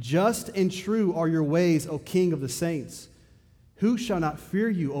Almighty. Just and true are your ways, O King of the saints. Who shall not fear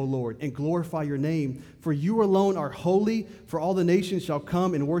you, O Lord, and glorify your name? For you alone are holy, for all the nations shall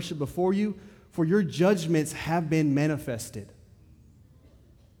come and worship before you, for your judgments have been manifested.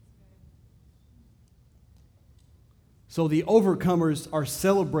 So the overcomers are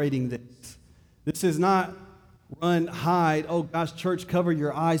celebrating this. This is not run, hide, oh gosh, church, cover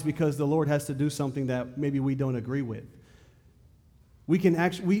your eyes because the Lord has to do something that maybe we don't agree with. We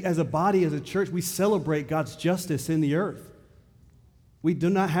as a body, as a church, we celebrate God's justice in the earth. We do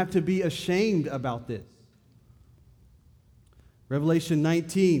not have to be ashamed about this. Revelation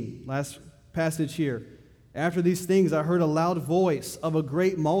 19, last passage here. After these things, I heard a loud voice of a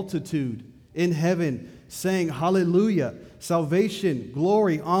great multitude in heaven saying, Hallelujah! Salvation,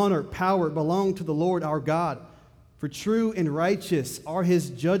 glory, honor, power belong to the Lord our God. For true and righteous are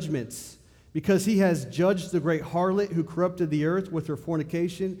his judgments, because he has judged the great harlot who corrupted the earth with her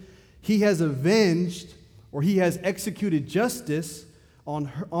fornication. He has avenged, or he has executed justice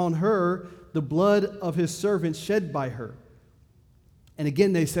on her the blood of his servants shed by her. And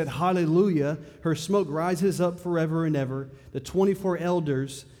again they said, Hallelujah, her smoke rises up forever and ever. The 24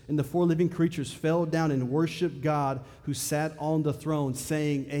 elders and the 4 living creatures fell down and worshiped God who sat on the throne,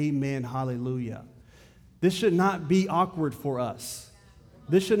 saying, Amen, hallelujah. This should not be awkward for us.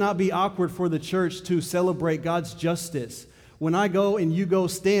 This should not be awkward for the church to celebrate God's justice. When I go and you go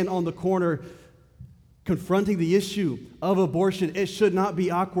stand on the corner confronting the issue of abortion, it should not be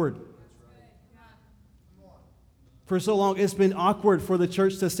awkward. For so long, it's been awkward for the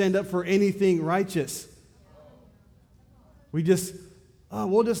church to stand up for anything righteous. We'll just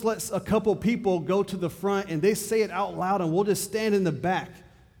let a couple people go to the front and they say it out loud and we'll just stand in the back.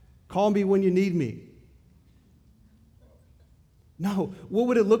 Call me when you need me. No, what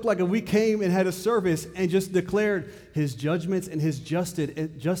would it look like if we came and had a service and just declared his judgments and his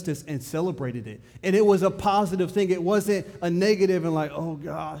justice and celebrated it? And it was a positive thing. It wasn't a negative and like, oh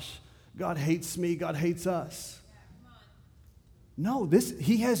gosh, God hates me, God hates us. No,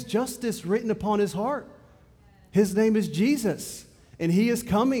 he has justice written upon his heart. His name is Jesus, and he is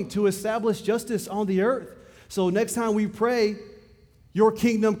coming to establish justice on the earth. So next time we pray, your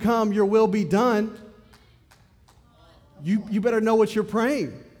kingdom come, your will be done, you better know what you're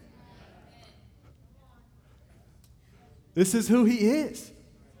praying. This is who he is.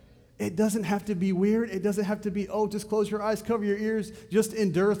 It doesn't have to be weird. It doesn't have to be, oh, just close your eyes, cover your ears, just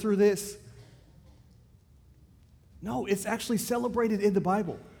endure through this. No, it's actually celebrated in the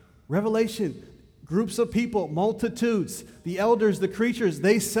Bible. Revelation, groups of people, multitudes, the elders, the creatures,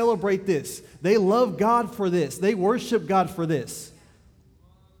 they celebrate this. They love God for this. They worship God for this.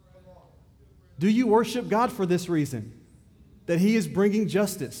 Do you worship God for this reason? That he is bringing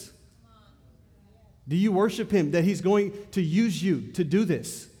justice? Do you worship him that he's going to use you to do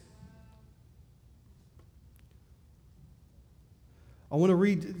this? I want to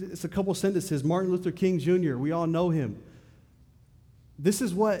read it's a couple sentences. Martin Luther King Jr., we all know him. This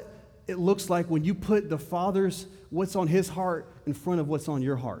is what it looks like when you put the Father's, what's on his heart, in front of what's on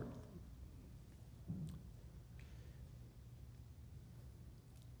your heart.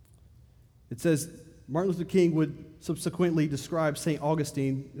 It says, Martin Luther King would subsequently describe St.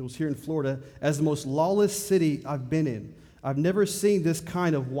 Augustine, it was here in Florida, as the most lawless city I've been in. I've never seen this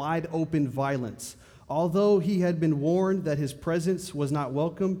kind of wide open violence. Although he had been warned that his presence was not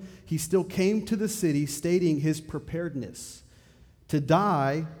welcome, he still came to the city stating his preparedness. To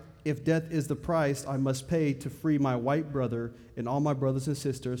die, if death is the price I must pay to free my white brother and all my brothers and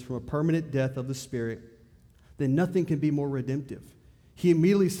sisters from a permanent death of the spirit, then nothing can be more redemptive. He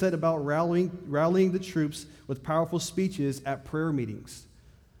immediately set about rallying the troops with powerful speeches at prayer meetings.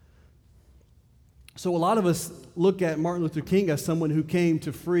 So a lot of us look at Martin Luther King as someone who came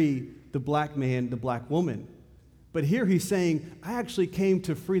to free the black man, the black woman. But here he's saying, I actually came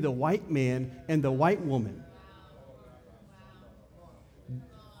to free the white man and the white woman.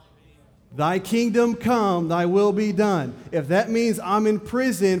 Thy kingdom come, thy will be done. If that means I'm in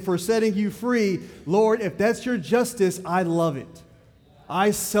prison for setting you free, Lord, if that's your justice, I love it.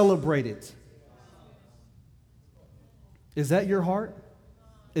 I celebrate it. Is that your heart?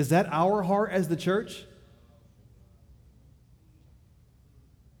 Is that our heart as the church?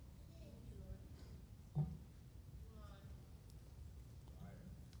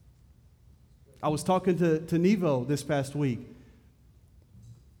 I was talking to Nevo this past week.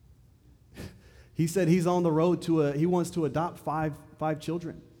 He said he's on the road he wants to adopt five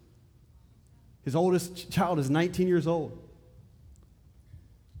children. His oldest child is 19 years old.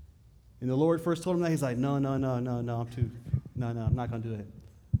 And the Lord first told him that, he's like, no, I'm not going to do it.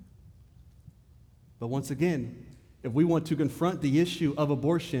 But once again, if we want to confront the issue of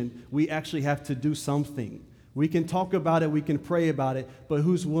abortion, we actually have to do something. We can talk about it, we can pray about it, but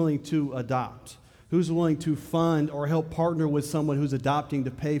who's willing to adopt? Who's willing to fund or help partner with someone who's adopting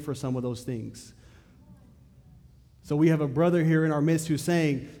to pay for some of those things? So we have a brother here in our midst who's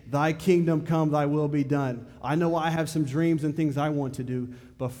saying, thy kingdom come, thy will be done. I know I have some dreams and things I want to do,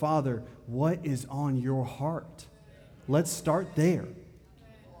 but Father, what is on your heart? Let's start there.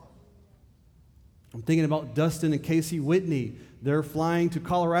 I'm thinking about Dustin and Casey Whitney. They're flying to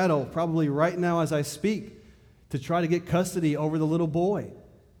Colorado probably right now as I speak to try to get custody over the little boy.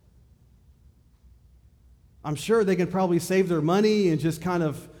 I'm sure they can probably save their money and just kind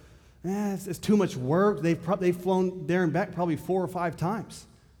of, it's too much work. They've flown there and back probably 4 or 5 times.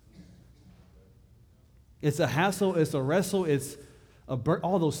 It's a hassle, it's a wrestle, it's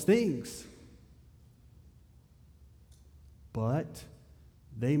all those things. But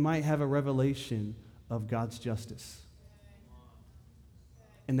they might have a revelation of God's justice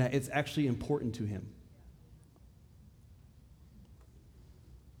and that it's actually important to him.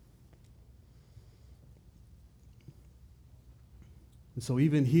 And so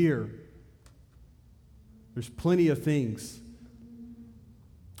even here, there's plenty of things.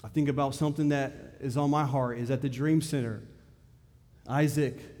 I think about something that is on my heart is at the Dream Center.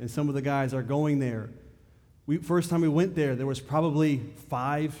 Isaac and some of the guys are going there. First time we went there was probably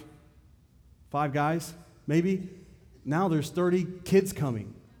five guys, maybe. Now there's 30 kids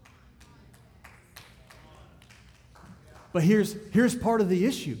coming. But here's part of the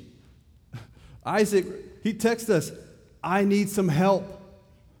issue. Isaac, he texts us, I need some help.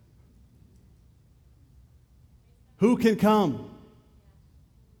 Who can come?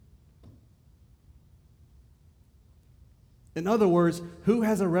 In other words, who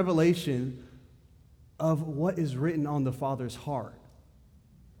has a revelation of what is written on the Father's heart?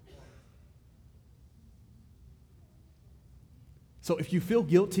 So if you feel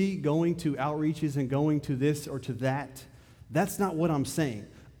guilty going to outreaches and going to this or to that, that's not what I'm saying.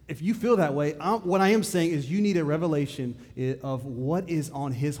 If you feel that way, what I am saying is you need a revelation of what is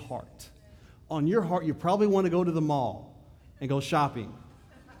on his heart. On your heart, you probably want to go to the mall and go shopping.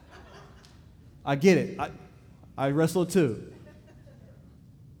 I get it. I wrestled too.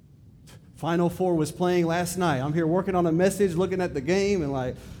 Final Four was playing last night. I'm here working on a message, looking at the game, and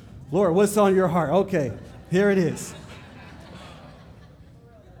like, Lord, what's on your heart? Okay, here it is.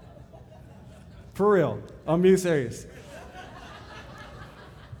 For real. I'm being serious.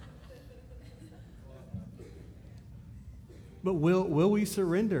 But will we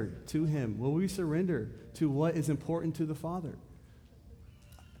surrender to him? Will we surrender to what is important to the Father?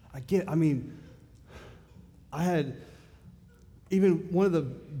 I had even one of the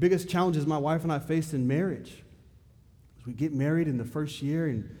biggest challenges my wife and I faced in marriage. We get married in the first year,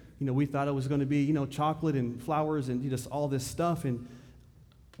 and we thought it was going to be chocolate and flowers and just all this stuff, and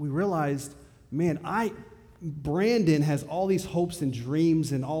we realized, Brandon has all these hopes and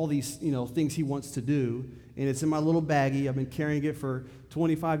dreams and all these things he wants to do, and it's in my little baggie. I've been carrying it for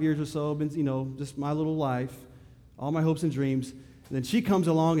 25 years or so. Been just my little life, all my hopes and dreams. And then she comes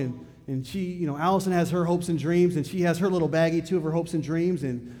along and she, Allison has her hopes and dreams, and she has her little baggie too of her hopes and dreams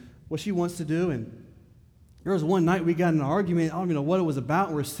and what she wants to do. And there was one night we got in an argument. I don't even know what it was about.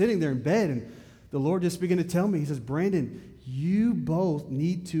 And we're sitting there in bed, and the Lord just began to tell me, he says, Brandon, you both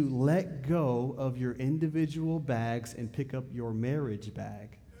need to let go of your individual bags and pick up your marriage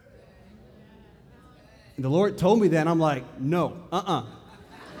bag. And the Lord told me that, and I'm like, no,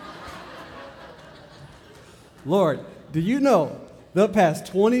 Lord, do you know the past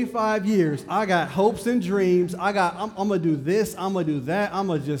 25 years, I got hopes and dreams. I'm going to do this. I'm going to do that. I'm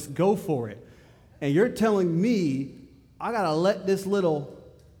going to just go for it. And you're telling me I got to let this little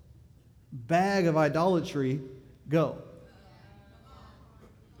bag of idolatry go.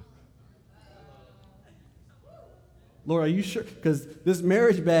 Lord, are you sure? Because this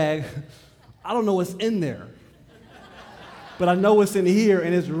marriage bag, I don't know what's in there. But I know what's in here,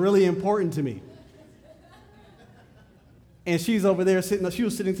 and it's really important to me. And she's over there she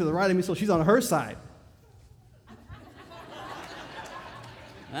was sitting to the right of me, so she's on her side.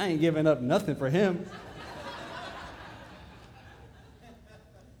 I ain't giving up nothing for him.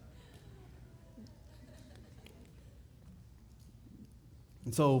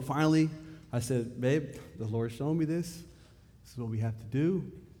 And so finally, I said, babe, the Lord showed me this. This is what we have to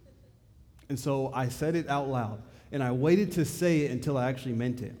do. And so I said it out loud. And I waited to say it until I actually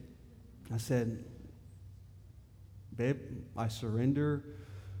meant it. I said, babe, I surrender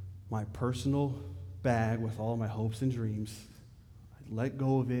my personal bag with all my hopes and dreams. I let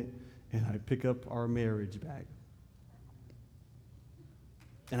go of it, and I pick up our marriage bag.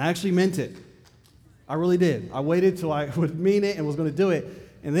 And I actually meant it. I really did. I waited till I would mean it and was going to do it.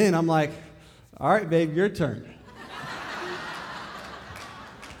 And then I'm like, all right, babe, your turn.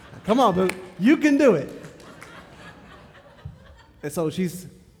 Come on, boo. You can do it. And so it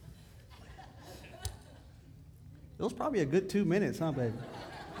was probably a good 2 minutes, huh, baby?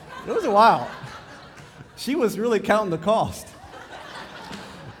 It was a while. She was really counting the cost.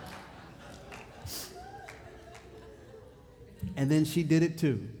 And then she did it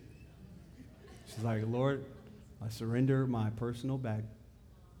too. She's like, Lord, I surrender my personal bag,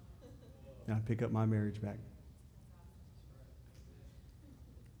 and I pick up my marriage bag.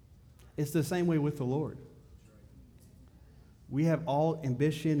 It's the same way with the Lord. We have all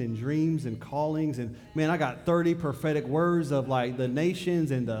ambition and dreams and callings, and man, I got 30 prophetic words of like the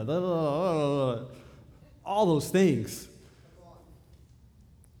nations and all those things.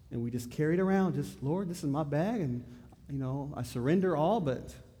 And we just carry it around, just, Lord, this is my bag, and I surrender all,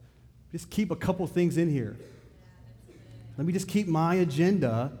 but just keep a couple things in here. Let me just keep my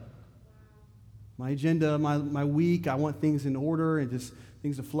agenda, my week. I want things in order and just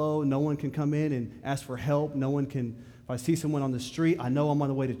things to flow. No one can come in and ask for help. No one can, if I see someone on the street, I know I'm on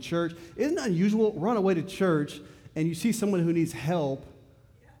the way to church. Isn't it unusual? We're on the way to church and you see someone who needs help,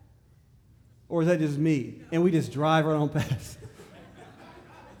 or is that just me? And we just drive right on past.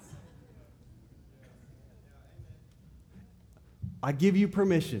 I give you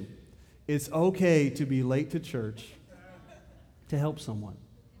permission. It's okay to be late to church. to help someone.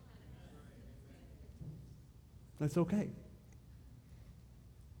 That's okay.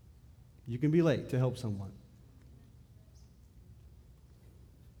 You can be late to help someone.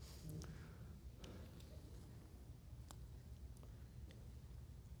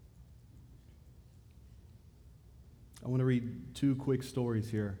 I want to read two quick stories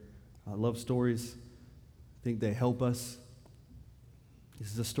here. I love stories. I think they help us.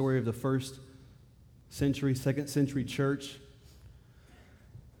 This is a story of the first century, second century church,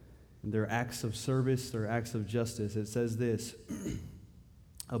 and their acts of service, their acts of justice. It says this: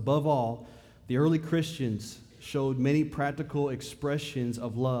 above all, the early Christians showed many practical expressions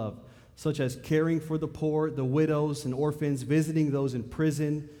of love, such as caring for the poor, the widows, and orphans, visiting those in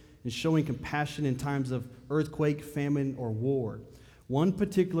prison, and showing compassion in times of earthquake, famine, or war. One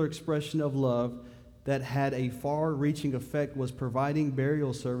particular expression of love that had a far-reaching effect was providing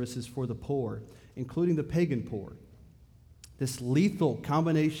burial services for the poor, including the pagan poor. This lethal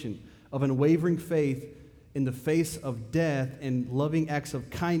combination of unwavering faith in the face of death and loving acts of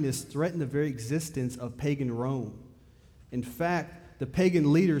kindness threatened the very existence of pagan Rome. In fact, the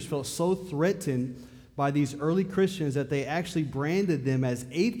pagan leaders felt so threatened by these early Christians that they actually branded them as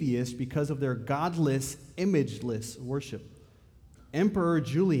atheists because of their godless, imageless worship. Emperor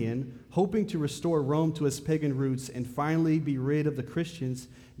Julian, hoping to restore Rome to its pagan roots and finally be rid of the Christians,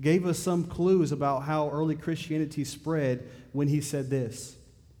 gave us some clues about how early Christianity spread when he said this.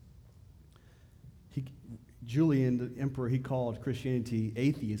 Julian, the emperor, he called Christianity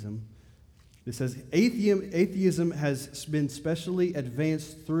atheism. It says, atheism has been specially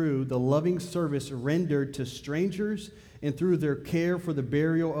advanced through the loving service rendered to strangers and through their care for the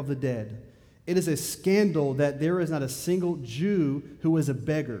burial of the dead. It is a scandal that there is not a single Jew who is a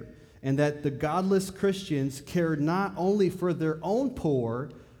beggar, and that the godless Christians care not only for their own poor,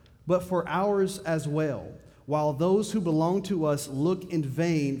 but for ours as well, while those who belong to us look in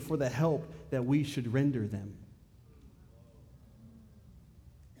vain for the help that we should render them.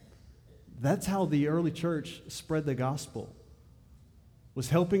 That's how the early church spread the gospel, was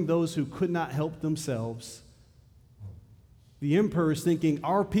helping those who could not help themselves. The emperor is thinking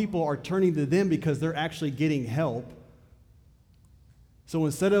our people are turning to them because they're actually getting help. So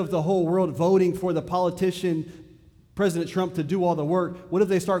instead of the whole world voting for the politician, President Trump, to do all the work, what if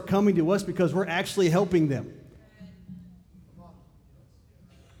they start coming to us because we're actually helping them?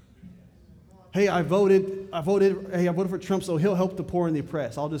 Hey, I voted for Trump, so he'll help the poor and the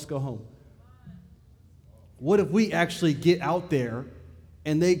oppressed. I'll just go home. What if we actually get out there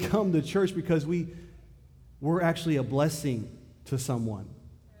and they come to church because we're actually a blessing to someone?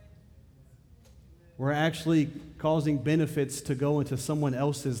 We're actually causing benefits to go into someone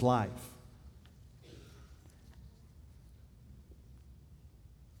else's life.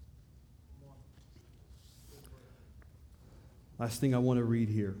 Last thing I want to read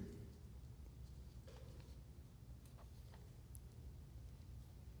here.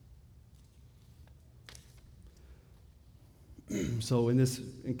 So in this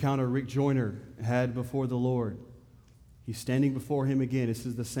encounter Rick Joyner had before the Lord, he's standing before him again. This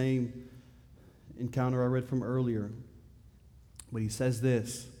is the same encounter I read from earlier. But he says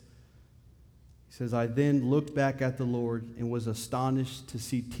this. He says, I then looked back at the Lord and was astonished to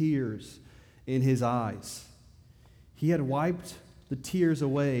see tears in his eyes. He had wiped the tears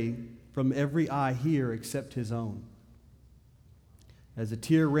away from every eye here except his own. As a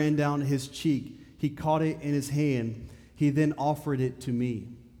tear ran down his cheek, he caught it in his hand. He then offered it to me.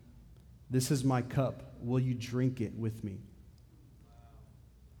 This is my cup. Will you drink it with me?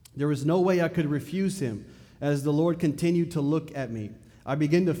 There was no way I could refuse him. As the Lord continued to look at me, I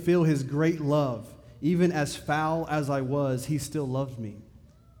began to feel his great love. Even as foul as I was, he still loved me.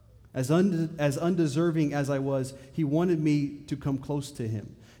 As undeserving as I was, he wanted me to come close to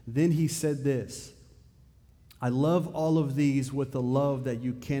him. Then he said this, I love all of these with a love that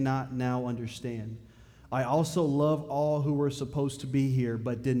you cannot now understand. I also love all who were supposed to be here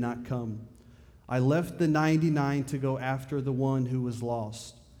but did not come. I left the 99 to go after the one who was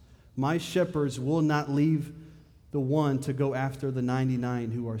lost. My shepherds will not leave the one to go after the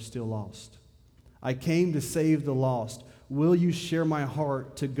 99 who are still lost. I came to save the lost. Will you share my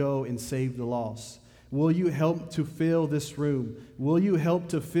heart to go and save the lost? Will you help to fill this room? Will you help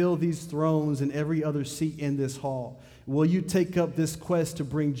to fill these thrones and every other seat in this hall? Will you take up this quest to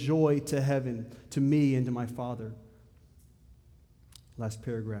bring joy to heaven, to me and to my Father? Last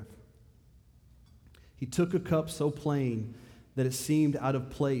paragraph. He took a cup so plain that it seemed out of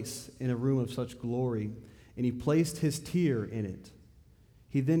place in a room of such glory, and he placed his tear in it.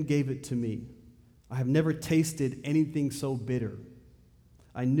 He then gave it to me. I have never tasted anything so bitter.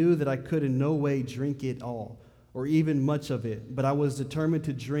 I knew that I could in no way drink it all. or even much of it, but I was determined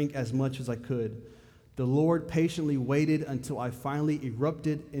to drink as much as I could. The Lord patiently waited until I finally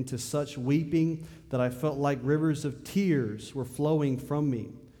erupted into such weeping that I felt like rivers of tears were flowing from me.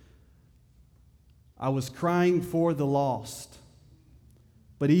 I was crying for the lost,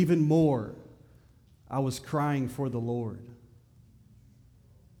 but even more, I was crying for the Lord.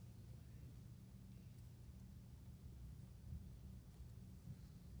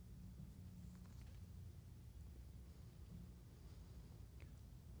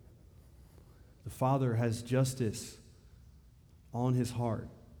 The Father has justice on his heart.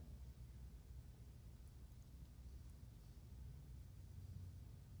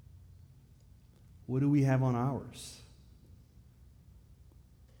 What do we have on ours?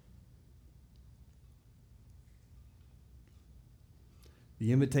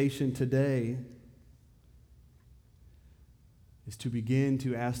 The invitation today is to begin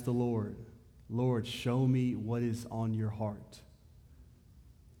to ask the Lord, Lord, show me what is on your heart.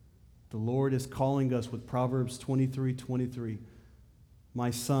 The Lord is calling us with Proverbs 23:23. My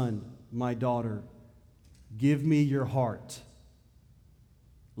son, my daughter, give me your heart.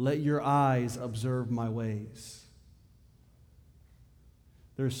 Let your eyes observe my ways.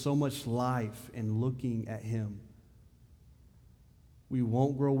 There's so much life in looking at him. We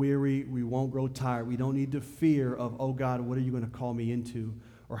won't grow weary. We won't grow tired. We don't need to fear of, oh God, what are you going to call me into?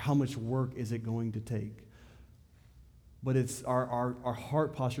 Or how much work is it going to take? But it's our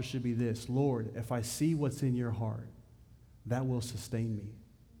heart posture should be this: Lord, if I see what's in your heart, that will sustain me.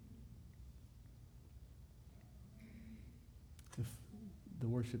 If the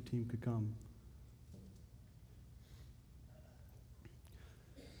worship team could come.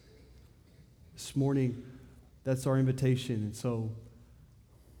 This morning, that's our invitation. And so,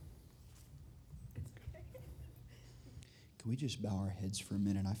 can we just bow our heads for a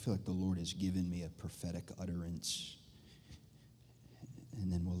minute? I feel like the Lord has given me a prophetic utterance.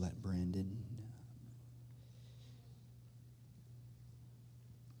 And then we'll let Brandon.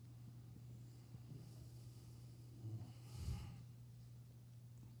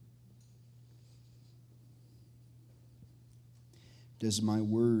 Does my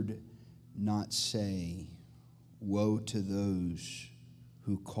word not say, woe to those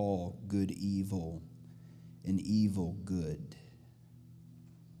who call good evil and evil good?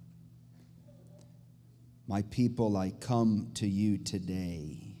 My people, I come to you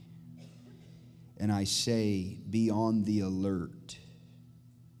today, and I say, be on the alert.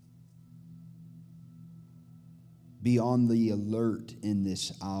 Be on the alert in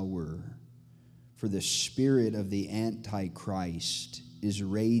this hour, for the spirit of the Antichrist is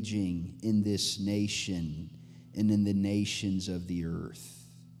raging in this nation and in the nations of the earth.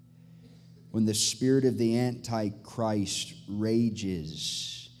 When the spirit of the Antichrist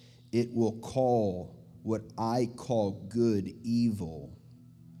rages, it will call what I call good evil,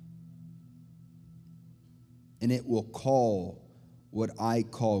 and it will call what I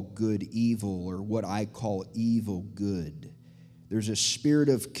call good evil, or what I call evil good. There's a spirit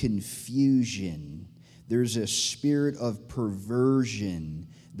of confusion. There's a spirit of perversion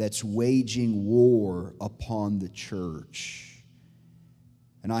that's waging war upon the church.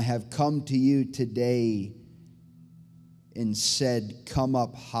 And I have come to you today and said, come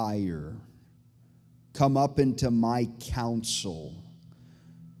up higher. Come up into my counsel.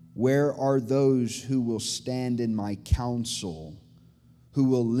 Where are those who will stand in my counsel, who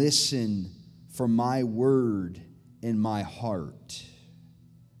will listen for my word in my heart?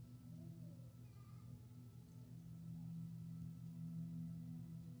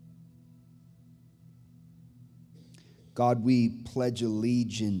 God, we pledge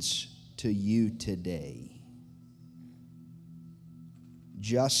allegiance to you today.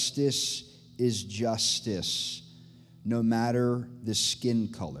 Justice is justice, no matter the skin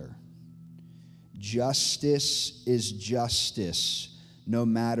color. Justice is justice, no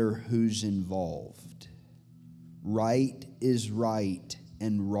matter who's involved. Right is right,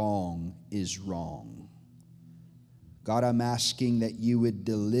 and wrong is wrong. God, I'm asking that you would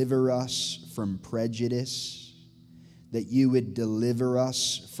deliver us from prejudice, that you would deliver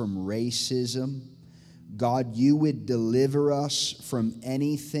us from racism. God, you would deliver us from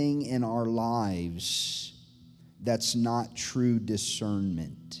anything in our lives that's not true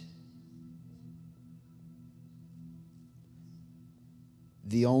discernment.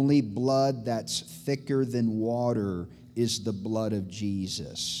 The only blood that's thicker than water is the blood of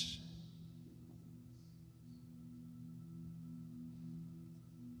Jesus.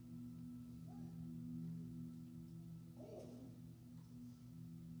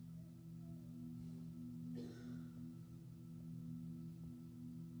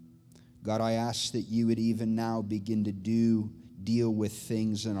 God, I ask that you would even now begin to deal with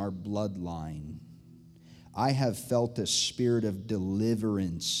things in our bloodline. I have felt a spirit of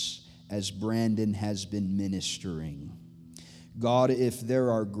deliverance as Brandon has been ministering. God, if there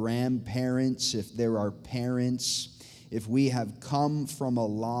are grandparents, if there are parents, if we have come from a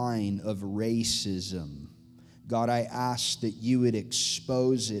line of racism, God, I ask that you would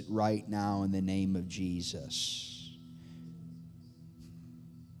expose it right now in the name of Jesus.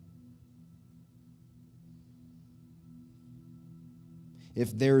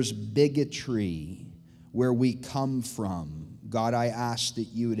 If there's bigotry where we come from, God, I ask that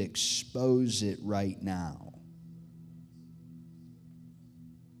you would expose it right now.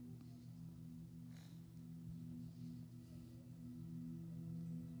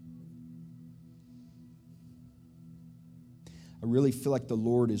 I really feel like the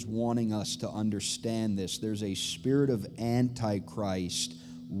Lord is wanting us to understand this. There's a spirit of Antichrist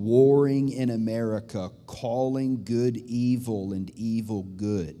warring in America, calling good evil and evil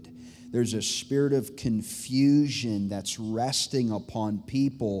good. There's a spirit of confusion that's resting upon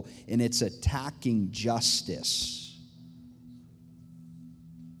people, and it's attacking justice.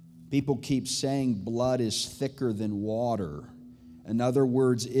 People keep saying blood is thicker than water. In other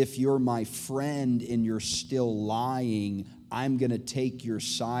words, if you're my friend and you're still lying, I'm going to take your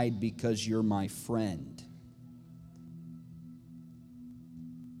side because you're my friend.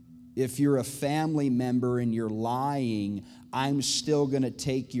 If you're a family member and you're lying, I'm still going to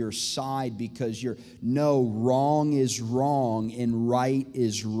take your side because no, wrong is wrong and right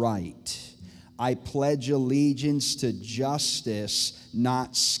is right. I pledge allegiance to justice,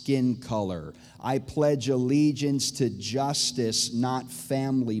 not skin color. I pledge allegiance to justice, not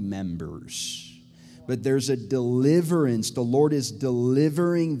family members. But there's a deliverance. The Lord is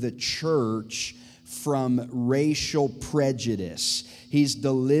delivering the church from racial prejudice. He's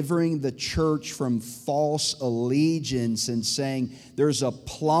delivering the church from false allegiance and saying there's a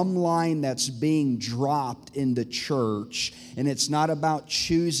plumb line that's being dropped in the church, and it's not about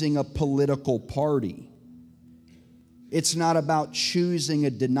choosing a political party. It's not about choosing a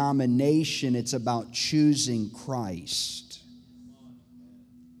denomination. It's about choosing Christ.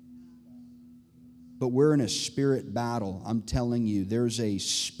 But we're in a spirit battle. I'm telling you, there's a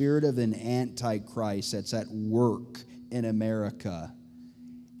spirit of an Antichrist that's at work in America.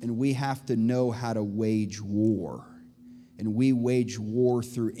 And we have to know how to wage war. And we wage war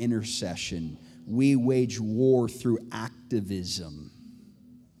through intercession. We wage war through activism.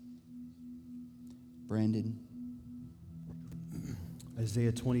 Brandon?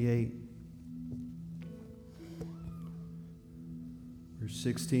 Isaiah 28, verse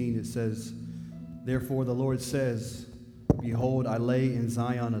 16, it says, "Therefore the Lord says, Behold, I lay in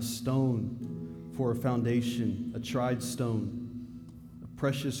Zion a stone for a foundation, a tried stone, a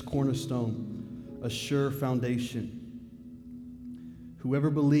precious cornerstone, a sure foundation. Whoever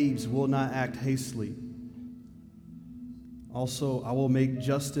believes will not act hastily. Also, I will make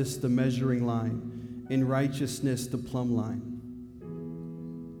justice the measuring line, and righteousness the plumb line."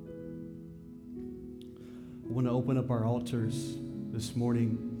 I want to open up our altars this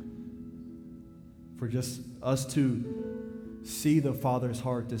morning for just us to see the Father's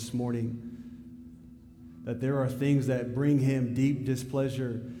heart this morning. That there are things that bring him deep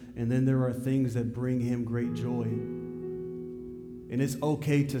displeasure, and then there are things that bring him great joy. And it's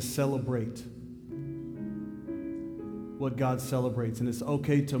okay to celebrate what God celebrates, and it's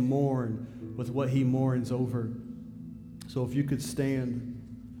okay to mourn with what he mourns over. So if you could stand.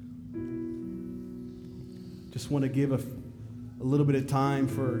 Just want to give a little bit of time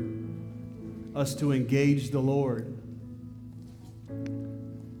for us to engage the Lord,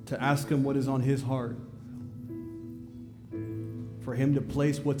 to ask him what is on his heart, for him to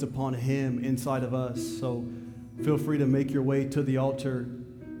place what's upon him inside of us. So feel free to make your way to the altar.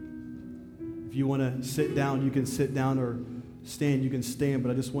 If you want to sit down, you can sit down, or stand, you can stand,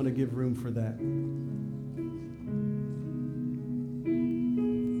 but I just want to give room for that.